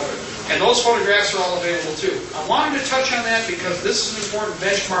 Chicken drop. And those photographs are all available too. I wanted to touch on that because this is an important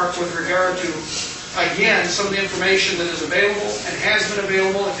benchmark with regard to, again, some of the information that is available and has been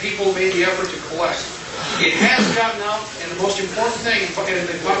available and people made the effort to collect. It has gotten out, and the most important thing, and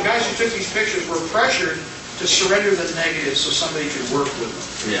the guys who took these pictures were pressured to surrender the negatives so somebody could work with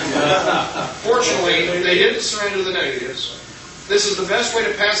them. Yeah. Fortunately, they didn't surrender the negatives. This is the best way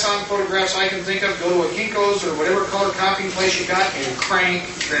to pass on photographs I can think of. Go to a Kinko's or whatever color copying place you got and crank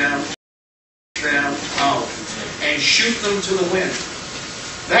them out and shoot them to the wind.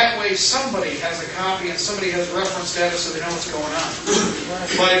 That way somebody has a copy and somebody has reference data so they know what's going on.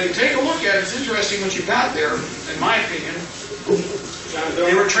 But if you take a look at it, it's interesting what you got there, in my opinion.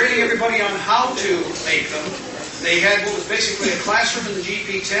 They were training everybody on how to make them. They had what was basically a classroom in the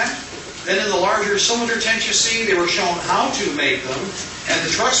GP tent. Then in the larger cylinder tent you see, they were shown how to make them, and the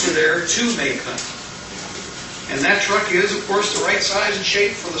trucks were there to make them. And that truck is, of course, the right size and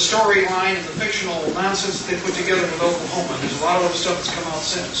shape for the storyline and the fictional nonsense that they put together with Oklahoma. There's a lot of other stuff that's come out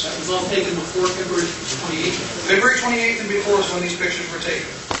since. That was all taken before February 28th. February 28th and before is when these pictures were taken.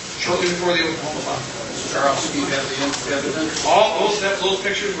 shortly before the Oklahoma bombing. You have the evidence. All those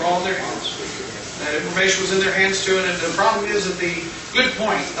pictures were all in their hands. That information was in their hands too, and the problem is that good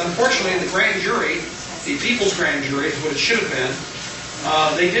point, unfortunately the grand jury, the people's grand jury is what it should have been,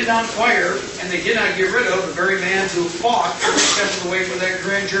 they did not fire and they did not get rid of the very man who fought every step of the way for that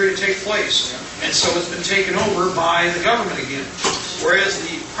grand jury to take place. And so it's been taken over by the government again. Whereas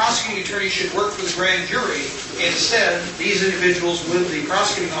the prosecuting attorney should work for the grand jury, instead these individuals with the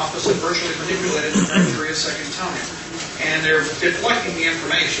prosecuting office have virtually manipulated the grand jury a second time. And they're deflecting the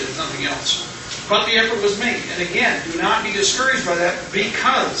information, if nothing else. But the effort was made. And again, do not be discouraged by that,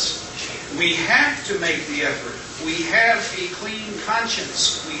 because we have to make the effort. We have a clean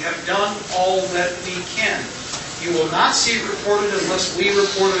conscience. We have done all that we can. You will not see it reported unless we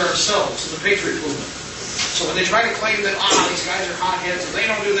report it ourselves in the Patriot movement. So when they try to claim that, these guys are hotheads and they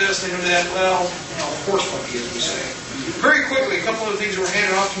don't do this, they don't do that, well, horse monkey, as we say. Very quickly, a couple of things were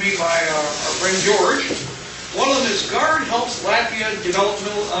handed off to me by our friend George. One of them is Guard helps Latvia develop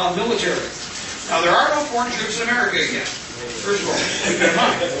military. Now, there are no foreign troops in America again, first of all, keep that in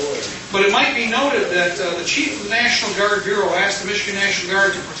mind. But it might be noted that the chief of the National Guard Bureau asked the Michigan National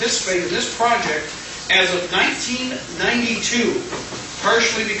Guard to participate in this project as of 1992,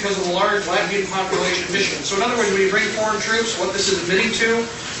 partially because of the large Latvian population in Michigan. So in other words, when you bring foreign troops, what this is admitting to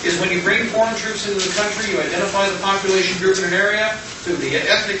is when you bring foreign troops into the country, you identify the population group in an area through the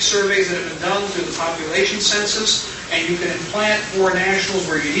ethnic surveys that have been done, through the population census, and you can implant foreign nationals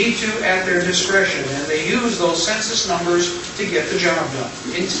where you need to at their discretion. And they use those census numbers to get the job done.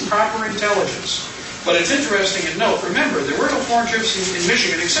 It's proper intelligence. But it's interesting and note, remember, there were no foreign troops in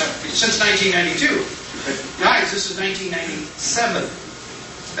Michigan except since 1992. Guys, this is 1997.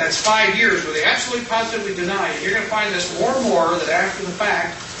 That's 5 years where they absolutely positively deny it. You're going to find this more and more, that after the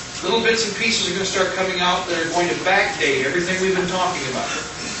fact, little bits and pieces are going to start coming out that are going to backdate everything we've been talking about.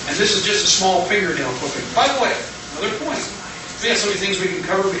 And this is just a small fingernail clipping. By the way, another point. We have so many things we can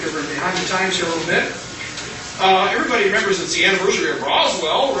cover because we're behind the times here a little bit. Everybody remembers it's the anniversary of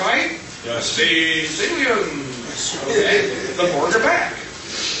Roswell, right? Yes. The civilians. Okay. The border back.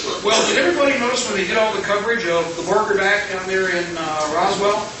 Well, did everybody notice when they did all the coverage of the border back down there in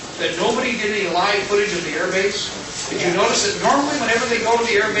Roswell that nobody did any live footage of the air base? Did you notice that normally whenever they go to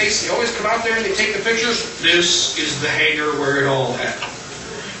the air base, they always come out there and they take the pictures? This is the hangar where it all happened.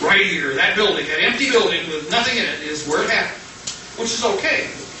 Right here, that building, that empty building with nothing in it is where it happened. Which is okay.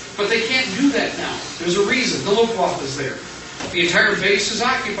 But they can't do that now. There's a reason. The Luftwaffe is there. The entire base is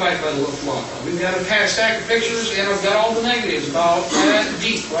occupied by the Luftwaffe. We've got a stack of pictures, and I've got all the negatives about that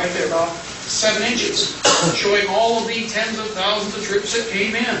deep, right there, about 7 inches, showing all of the tens of thousands of troops that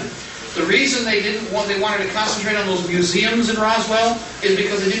came in. The reason they wanted to concentrate on those museums in Roswell is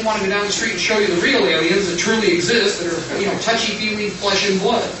because they didn't want to go down the street and show you the real aliens that truly exist, that are, touchy-feely flesh and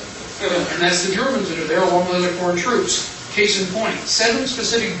blood. And that's the Germans that are there, along with other foreign troops. Case in point, 7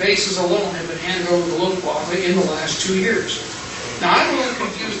 specific bases alone have been handed over to the Luftwaffe in the last 2 years. Now, I'm a little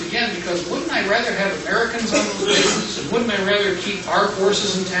confused again, because wouldn't I rather have Americans on those bases, and wouldn't I rather keep our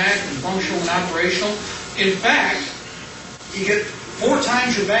forces intact and functional and operational? In fact, you get 4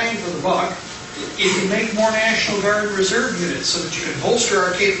 times your bang for the buck if you make more National Guard and Reserve units, so that you can bolster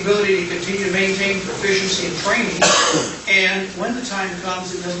our capability to continue to maintain proficiency and training. And when the time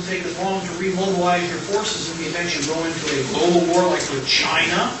comes, it doesn't take as long to remobilize your forces in the event you go into a global war like with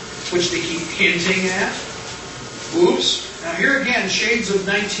China, which they keep hinting at. Oops. Now here again, shades of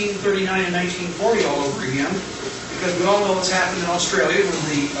 1939 and 1940 all over again, because we all know what's happened in Australia with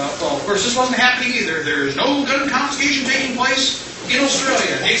the, well, of course this wasn't happening either. There's no gun confiscation taking place in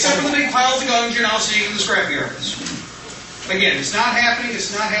Australia, except for the big piles of guns you're now seeing in the scrapyards. Again, it's not happening,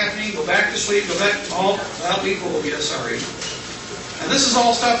 go back to sleep, go back, that'll be cool, yeah, sorry. And this is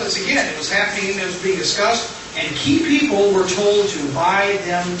all stuff that's, again, it was happening, it was being discussed, and key people were told to buy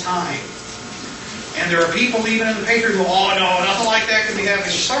them time. And there are people even in the paper who go, oh no, nothing like that could be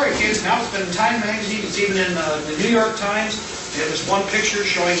happening. Sorry kids, now it's been in Time magazine, it's even in the New York Times. They have this one picture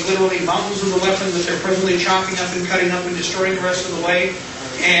showing literally mountains of the weapon that they're presently chopping up and cutting up and destroying the rest of the way.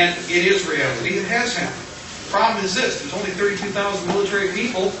 And it is reality, it has happened. Problem is this, there's only 32,000 military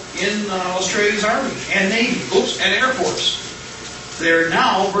people in Australia's Army and Navy, and Air Force. They're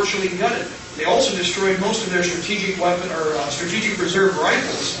now virtually gutted. They also destroyed most of their strategic weapon, or strategic reserve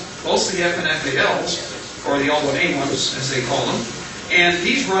rifles, mostly F and FALs, or the all-but-A ones, as they call them. And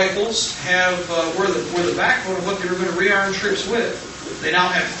these rifles were the backbone of what they were going to rearm troops with. They now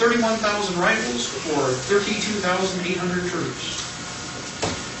have 31,000 rifles for 32,800 troops.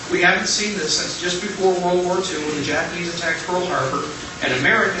 We haven't seen this since just before World War II, when the Japanese attacked Pearl Harbor, And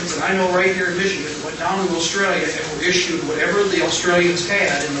Americans, and I know right here in Michigan, went down to Australia and were issued whatever the Australians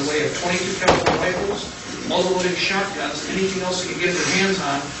had in the way of 22 caliber rifles, muzzle-loading shotguns, anything else they could get their hands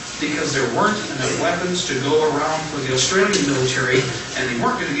on, because there weren't enough weapons to go around for the Australian military, and they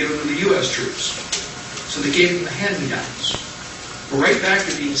weren't going to give them to the U.S. troops. So they gave them the hand-me-downs. We're right back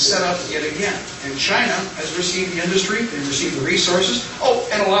to being set up yet again. And China has received the industry, they've received the resources. Oh,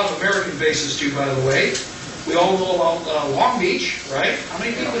 and a lot of American bases too, by the way. We all know about Long Beach, right? How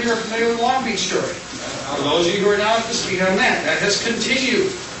many people here are familiar with the Long Beach story? For those of you who are not up to speed on that, that has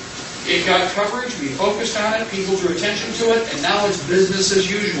continued. It got coverage, we focused on it, people drew attention to it, and now it's business as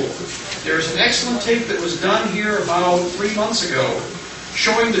usual. There's an excellent tape that was done here about 3 months ago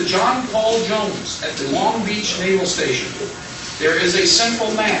showing the John Paul Jones at the Long Beach Naval Station. There is a central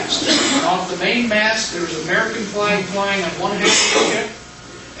mast. And off the main mast, there is an American flag flying on one half of the ship,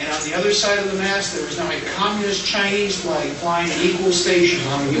 and on the other side of the mast, there is now a communist Chinese flag flying in equal stations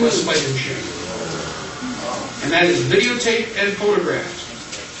on a U.S. fighting ship. And that is videotaped and photographed.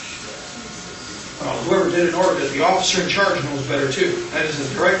 Well, whoever did it ordered it, the officer in charge knows better too. That is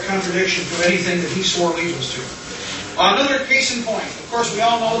a direct contradiction to anything that he swore allegiance to. Another case in point. Of course, we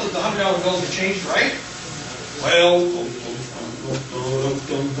all know that the $100 bills have changed, right? Well, a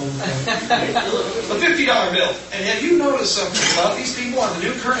 $50 bill. And have you noticed something about these people on the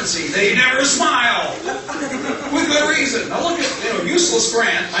new currency? They never smile. With good reason. Now look at, useless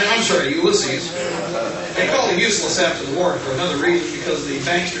Grant. I'm sorry, Ulysses. They called him useless after the war for another reason, because the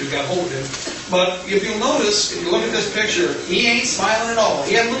banksters got hold of him. But if you'll notice, if you look at this picture, he ain't smiling at all.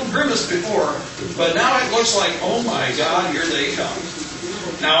 He had a little grimace before, but now it looks like, oh my God, here they come.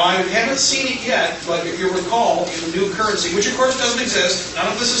 Now, I haven't seen it yet, but if you recall, in the new currency, which of course doesn't exist, none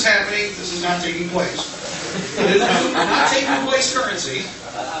of this is happening, this is not taking place. It is not taking place currency.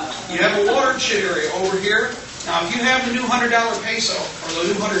 You have a watershed area over here. Now, if you have the new $100 peso, or the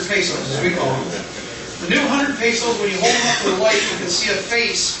new 100 pesos, as we call them, the new 100 pesos, when you hold them up to the light, you can see a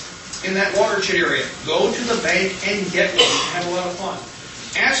face in that watershed area. Go to the bank and get one. Have a lot of fun.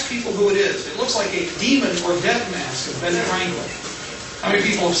 Ask people who it is. It looks like a demon or death mask of Ben Franklin. How many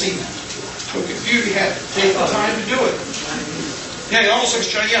people have seen that? Okay, if you have, take the time to do it. Yeah, it almost looks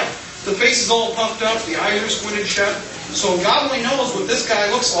Chinese. Yeah, the face is all puffed up, the eyes are squinted shut. So God only knows what this guy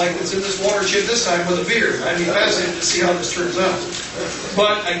looks like that's in this watershed this time with a beard. I'd be fascinated to see how this turns out.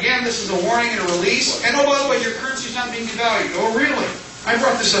 But again, this is a warning and a release. And oh, by the way, your currency's not being devalued. Oh, really? I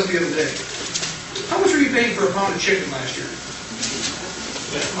brought this up the other day. How much were you paying for a pound of chicken last year?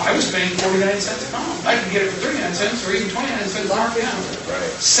 I was paying 49 cents a pound. I could get it for 39 cents or even 29 cents a pound.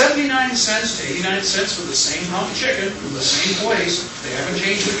 79 cents to 89 cents for the same pound of chicken from the same place. They haven't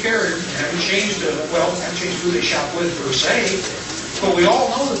changed the carrier. They haven't changed, haven't changed who they shop with per se. But we all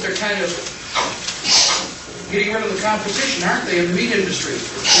know that they're kind of getting rid of the competition, aren't they, in the meat industry?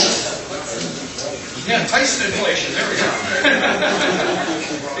 Yeah, Tyson inflation. There we go.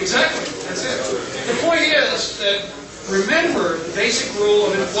 Exactly. That's it. The point is that remember the basic rule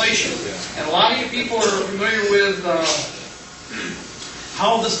of inflation. And a lot of you people are familiar with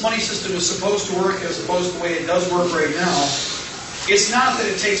how this money system is supposed to work as opposed to the way it does work right now. It's not that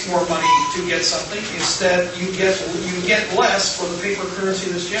it takes more money to get something. It's that you get less for the paper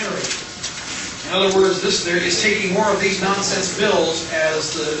currency that's generated. In other words, there is taking more of these nonsense bills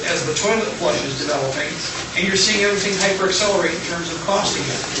as the toilet flush is developing, and you're seeing everything hyper-accelerate in terms of costing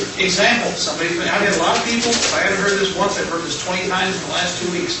it. Example, I've had a lot of people, if I haven't heard this once, I've heard this 20 times in the last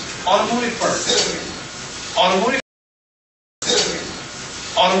 2 weeks. Automotive parts.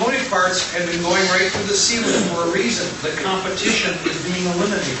 Automotive parts have been going right through the ceiling for a reason. The competition is being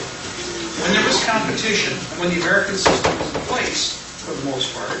eliminated. When there was competition, and when the American system was in place, for the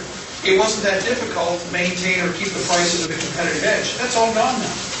most part, it wasn't that difficult to maintain or keep the prices of a competitive edge. That's all gone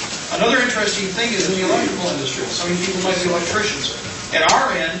now. Another interesting thing is in the electrical industry. Some of you people might be electricians. At our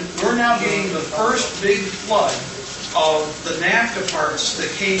end, we're now getting the first big flood of the NAFTA parts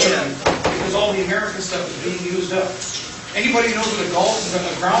that came in because all the American stuff is being used up. Anybody who knows what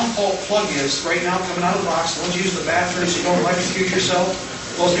a ground fault plug is right now coming out of the box, the ones you use in the bathroom so you don't electrocute yourself,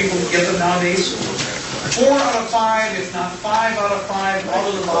 most people get them nowadays. 4 out of 5, if not 5 out of 5, out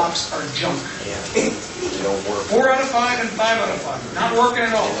of the box are junk. They don't work. 4 out of 5 and 5 out of 5. Not working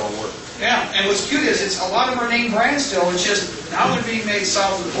at all. They don't work. Yeah, and what's cute is a lot of them are name brands still. It's just now they're being made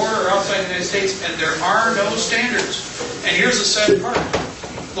south of the border or outside the United States, and there are no standards. And here's the sad part.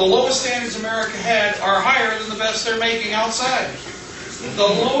 The lowest standards America had are higher than the best they're making outside. The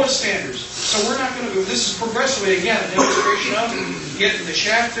lowest standards. So we're not going to go. This is progressively, again, a demonstration of getting the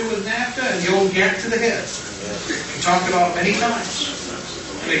shaft through with NAFTA and you'll get to the head. We talked about it many times.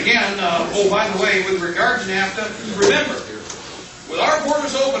 And again, oh, by the way, with regard to NAFTA, remember, With our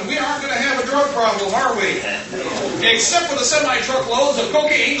borders open, we aren't going to have a drug problem, are we? Except for the semi-truckloads of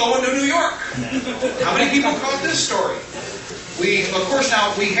cocaine going to New York. How many people caught this story? Of course,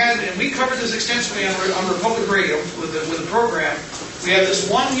 now we had, and we covered this extensively on Republic Radio with the program. We had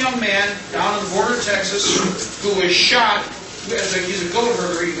this one young man down on the border of Texas who was shot. He's a goat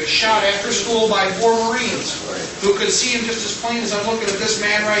herder. He was shot after school by 4 Marines who could see him just as plain as I'm looking at this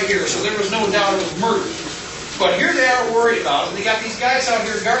man right here. So there was no doubt it was murder. But here they are worried about it. They got these guys out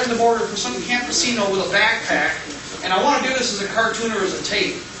here guarding the border from some campesino with a backpack. And I want to do this as a cartoon or as a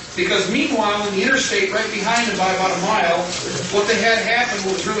tape. Because meanwhile, in the interstate right behind them by about a mile, what they had happen,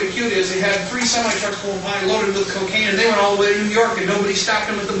 what was really cute, is they had 3 semi-trucks going by loaded with cocaine, and they went all the way to New York, and nobody stopped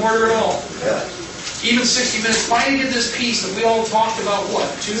them at the border at all. Even 60 Minutes finally did this piece that we all talked about, what,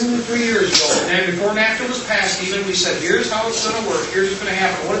 2 or 3 years ago. And before NAFTA was passed, even, we said, here's how it's going to work, here's what's going to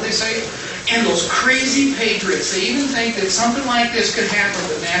happen. What did they say? And those crazy patriots, they even think that something like this could happen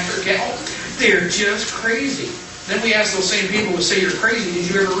with NAFTA. They're just crazy. Then we ask those same people who say you're crazy, did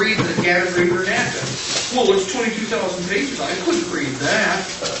you ever read the Gathered Reader NAFTA? Well, it's 22,000 pages. I couldn't read that.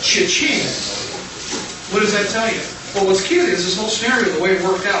 Cha-ching. What does that tell you? Well, what's cute is this whole scenario, the way it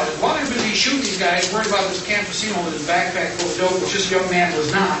worked out. And while they're busy shooting these guys, worried about this campesino with his backpack full of dope, which this young man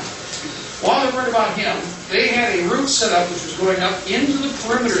was not, while they're worried about him, they had a route set up which was going up into the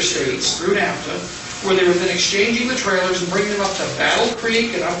perimeter states through NAFTA, where they were then exchanging the trailers and bringing them up to Battle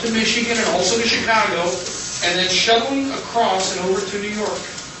Creek and up to Michigan and also to Chicago, and then shuttling across and over to New York.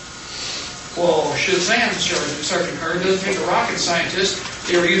 Well, Shazam, Sergeant Carter, doesn't take a rocket scientist.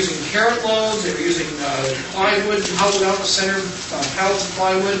 They were using carrot loads, they were using plywood, hollowed out the center, pallets of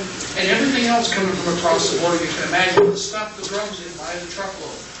plywood, and everything else coming from across the border. You can imagine the stuff the drugs in by the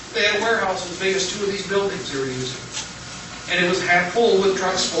truckload. They had a warehouse as big as 2 of these buildings they were using. And it was half full with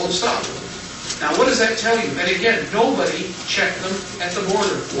trucks full of stuff. Now, what does that tell you? And again, nobody checked them at the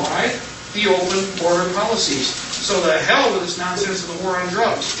border. Why? The open border policies. So the hell with this nonsense of the war on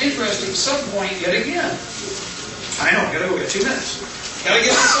drugs. Interesting sub-point yet again. I know, gotta go, we got 2 minutes. Gotta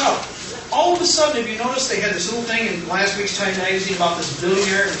get this out. All of a sudden, have you noticed they had this little thing in last week's Time magazine about this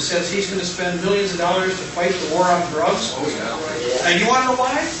billionaire who says he's going to spend millions of dollars to fight the war on drugs? Oh, yeah. And you want to know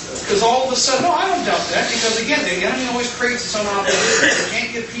why? Because all of a sudden, no, I don't doubt that, because again, the enemy always creates its own opposition. If you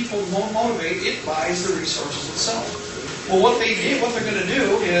can't get people motivated, it buys the resources itself. Well, what they did, what they're going to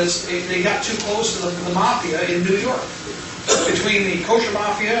do is they got too close to the mafia in New York. Between the kosher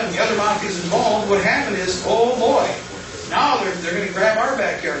mafia and the other mafias involved, what happened is, oh boy, now they're going to grab our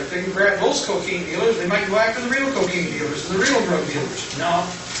backyard. If they can grab those cocaine dealers, they might go after the real cocaine dealers and the real drug dealers. No,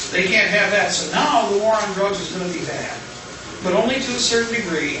 they can't have that. So now the war on drugs is going to be bad. But only to a certain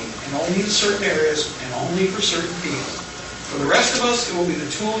degree, and only in certain areas, and only for certain people. For the rest of us, it will be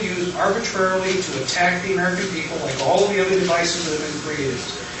the tool used arbitrarily to attack the American people, like all of the other devices that have been created.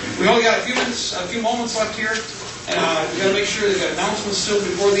 We only got a few moments left here, and we got to make sure they got announcements still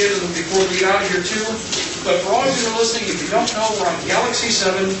before the end of before we get out of here too. But for all of you who are listening, if you don't know, we're on Galaxy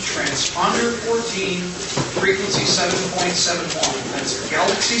 7, transponder 14, frequency 7.71. That's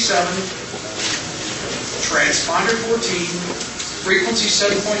Galaxy 7, transponder 14, frequency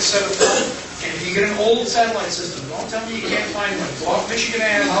 7.71. And if you get an old satellite system, don't tell me you can't find one. Go off Michigan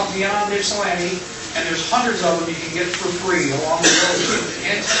Ave, out beyond Ypsilanti, and there's hundreds of them you can get for free along the road.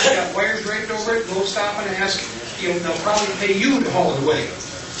 And you got wires draped over it, go stop and ask. They'll probably pay you to haul it away.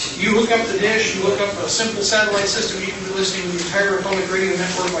 You hook up the dish, you hook up a simple satellite system, you can be listening to the entire Republic Radio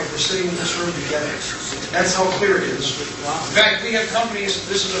Network like we're sitting in this room together. That's how clear it is. In fact, we have companies.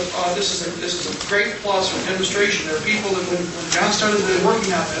 This is a great plus or demonstration. There are people that when John started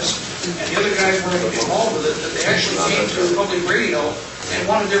working on this, and the other guys were involved with it, that they actually came to Republic Radio and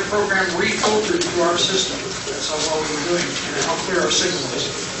wanted their program refiltered through our system. That's how well we were doing and how clear our signal is.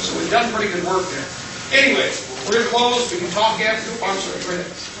 So we've done pretty good work there. Anyway, we're closed. We can talk after. I'm sorry, go ahead.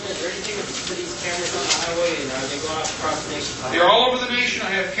 Is there anything for these cameras on the highway, and are they going out across the nation? They're all over the nation.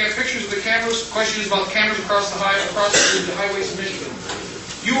 I have pictures of the cameras. Questions about the cameras across the highways of Michigan.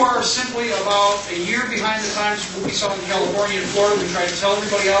 You are simply about a year behind the times what we saw in California and Florida. We tried to tell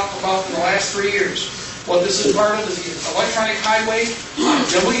everybody about in the last 3 years. What this is part of is the electronic highway. On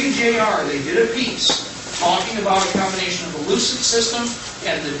WJR, they did a piece talking about a combination of the Lucent system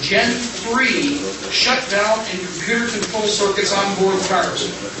and the Gen 3 shutdown and computer control circuits on board cars.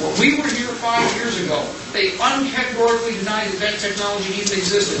 When we were here 5 years ago, they uncategorically denied that that technology even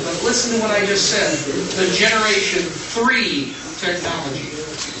existed. But listen to what I just said. The Generation 3 technology.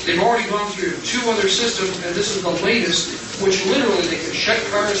 They've already gone through 2 other systems, and this is the latest, which literally they can shut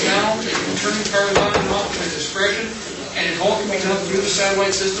cars down, they can turn cars on and off at discretion, and it all can be done through the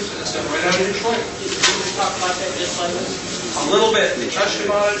satellite systems, and it's done right out of Detroit. Did you talk about that just like this? A little bit, they touched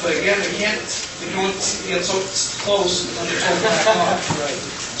about it, but again, they can't get so close and they're so back off.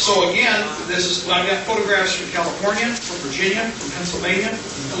 So again, I've got photographs from California, from Virginia, from Pennsylvania,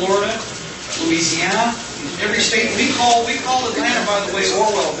 from Florida, Louisiana, every state. We call Atlanta, by the way,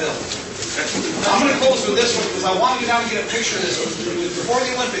 Orwellville. I'm going to close with this one because I want you now to get a picture of this. Before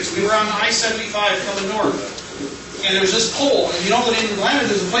the Olympics, we were on I-75 coming north, and there's this pole, and you know that in Atlanta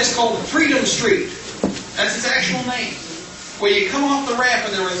there's a place called Freedom Street. That's its actual name. Where you come off the ramp,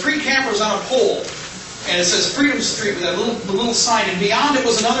 and there were 3 campers on a pole, and it says Freedom Street with that little sign, and beyond it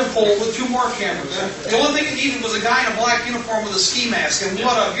was another pole with 2 more campers. The only thing it needed was a guy in a black uniform with a ski mask, and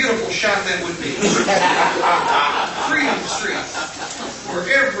what a beautiful shot that would be. Freedom Street, where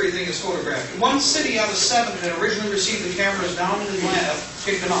everything is photographed. One city out of 7 that originally received the cameras down in Atlanta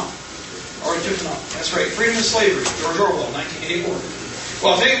picked them up. Or took them up. That's right. Freedom and Slavery, George Orwell, 1984.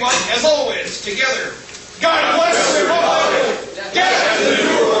 Well, tell you what, as always, together, God bless the Republic! Get to the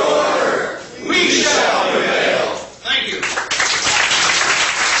New World Order! We shall prevail! Thank you.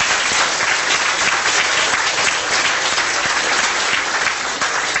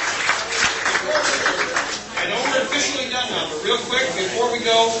 I know we're officially done now, but real quick, before we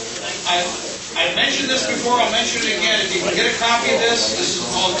go, I mentioned this before, I'll mention it again. If you can get a copy of this is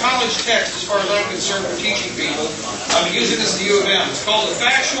all college text as far as I'm concerned for teaching people. I've been using this at the U of M. It's called The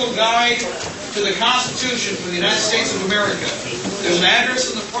Factual Guide to the Constitution for the United States of America. There's an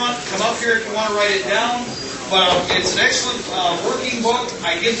address in the front. Come up here if you want to write it down. But it's an excellent working book.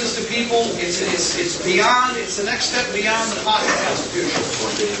 I give this to people. It's the next step beyond the pocket Constitution.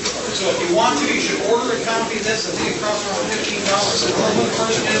 So if you want to, you should order a copy of this. I think it costs around $15. I don't know who the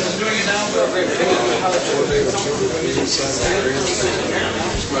person is who's doing it now, but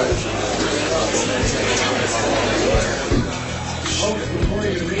Before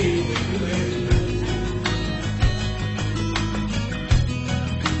you leave,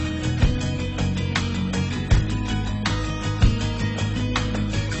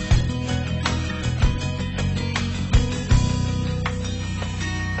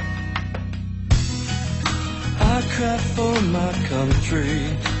 I cry for my country,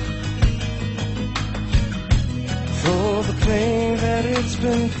 for the pain that it's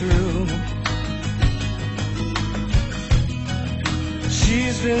been through.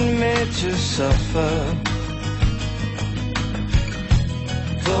 She's been made to suffer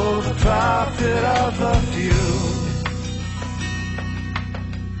for the profit of the few.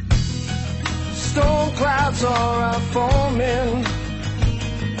 Storm clouds are forming,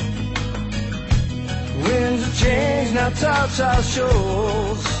 winds of change now touch our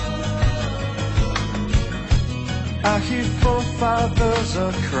shores. I hear forefathers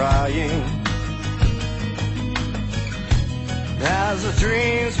are crying as the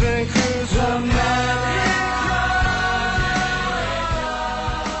dream's been cruised.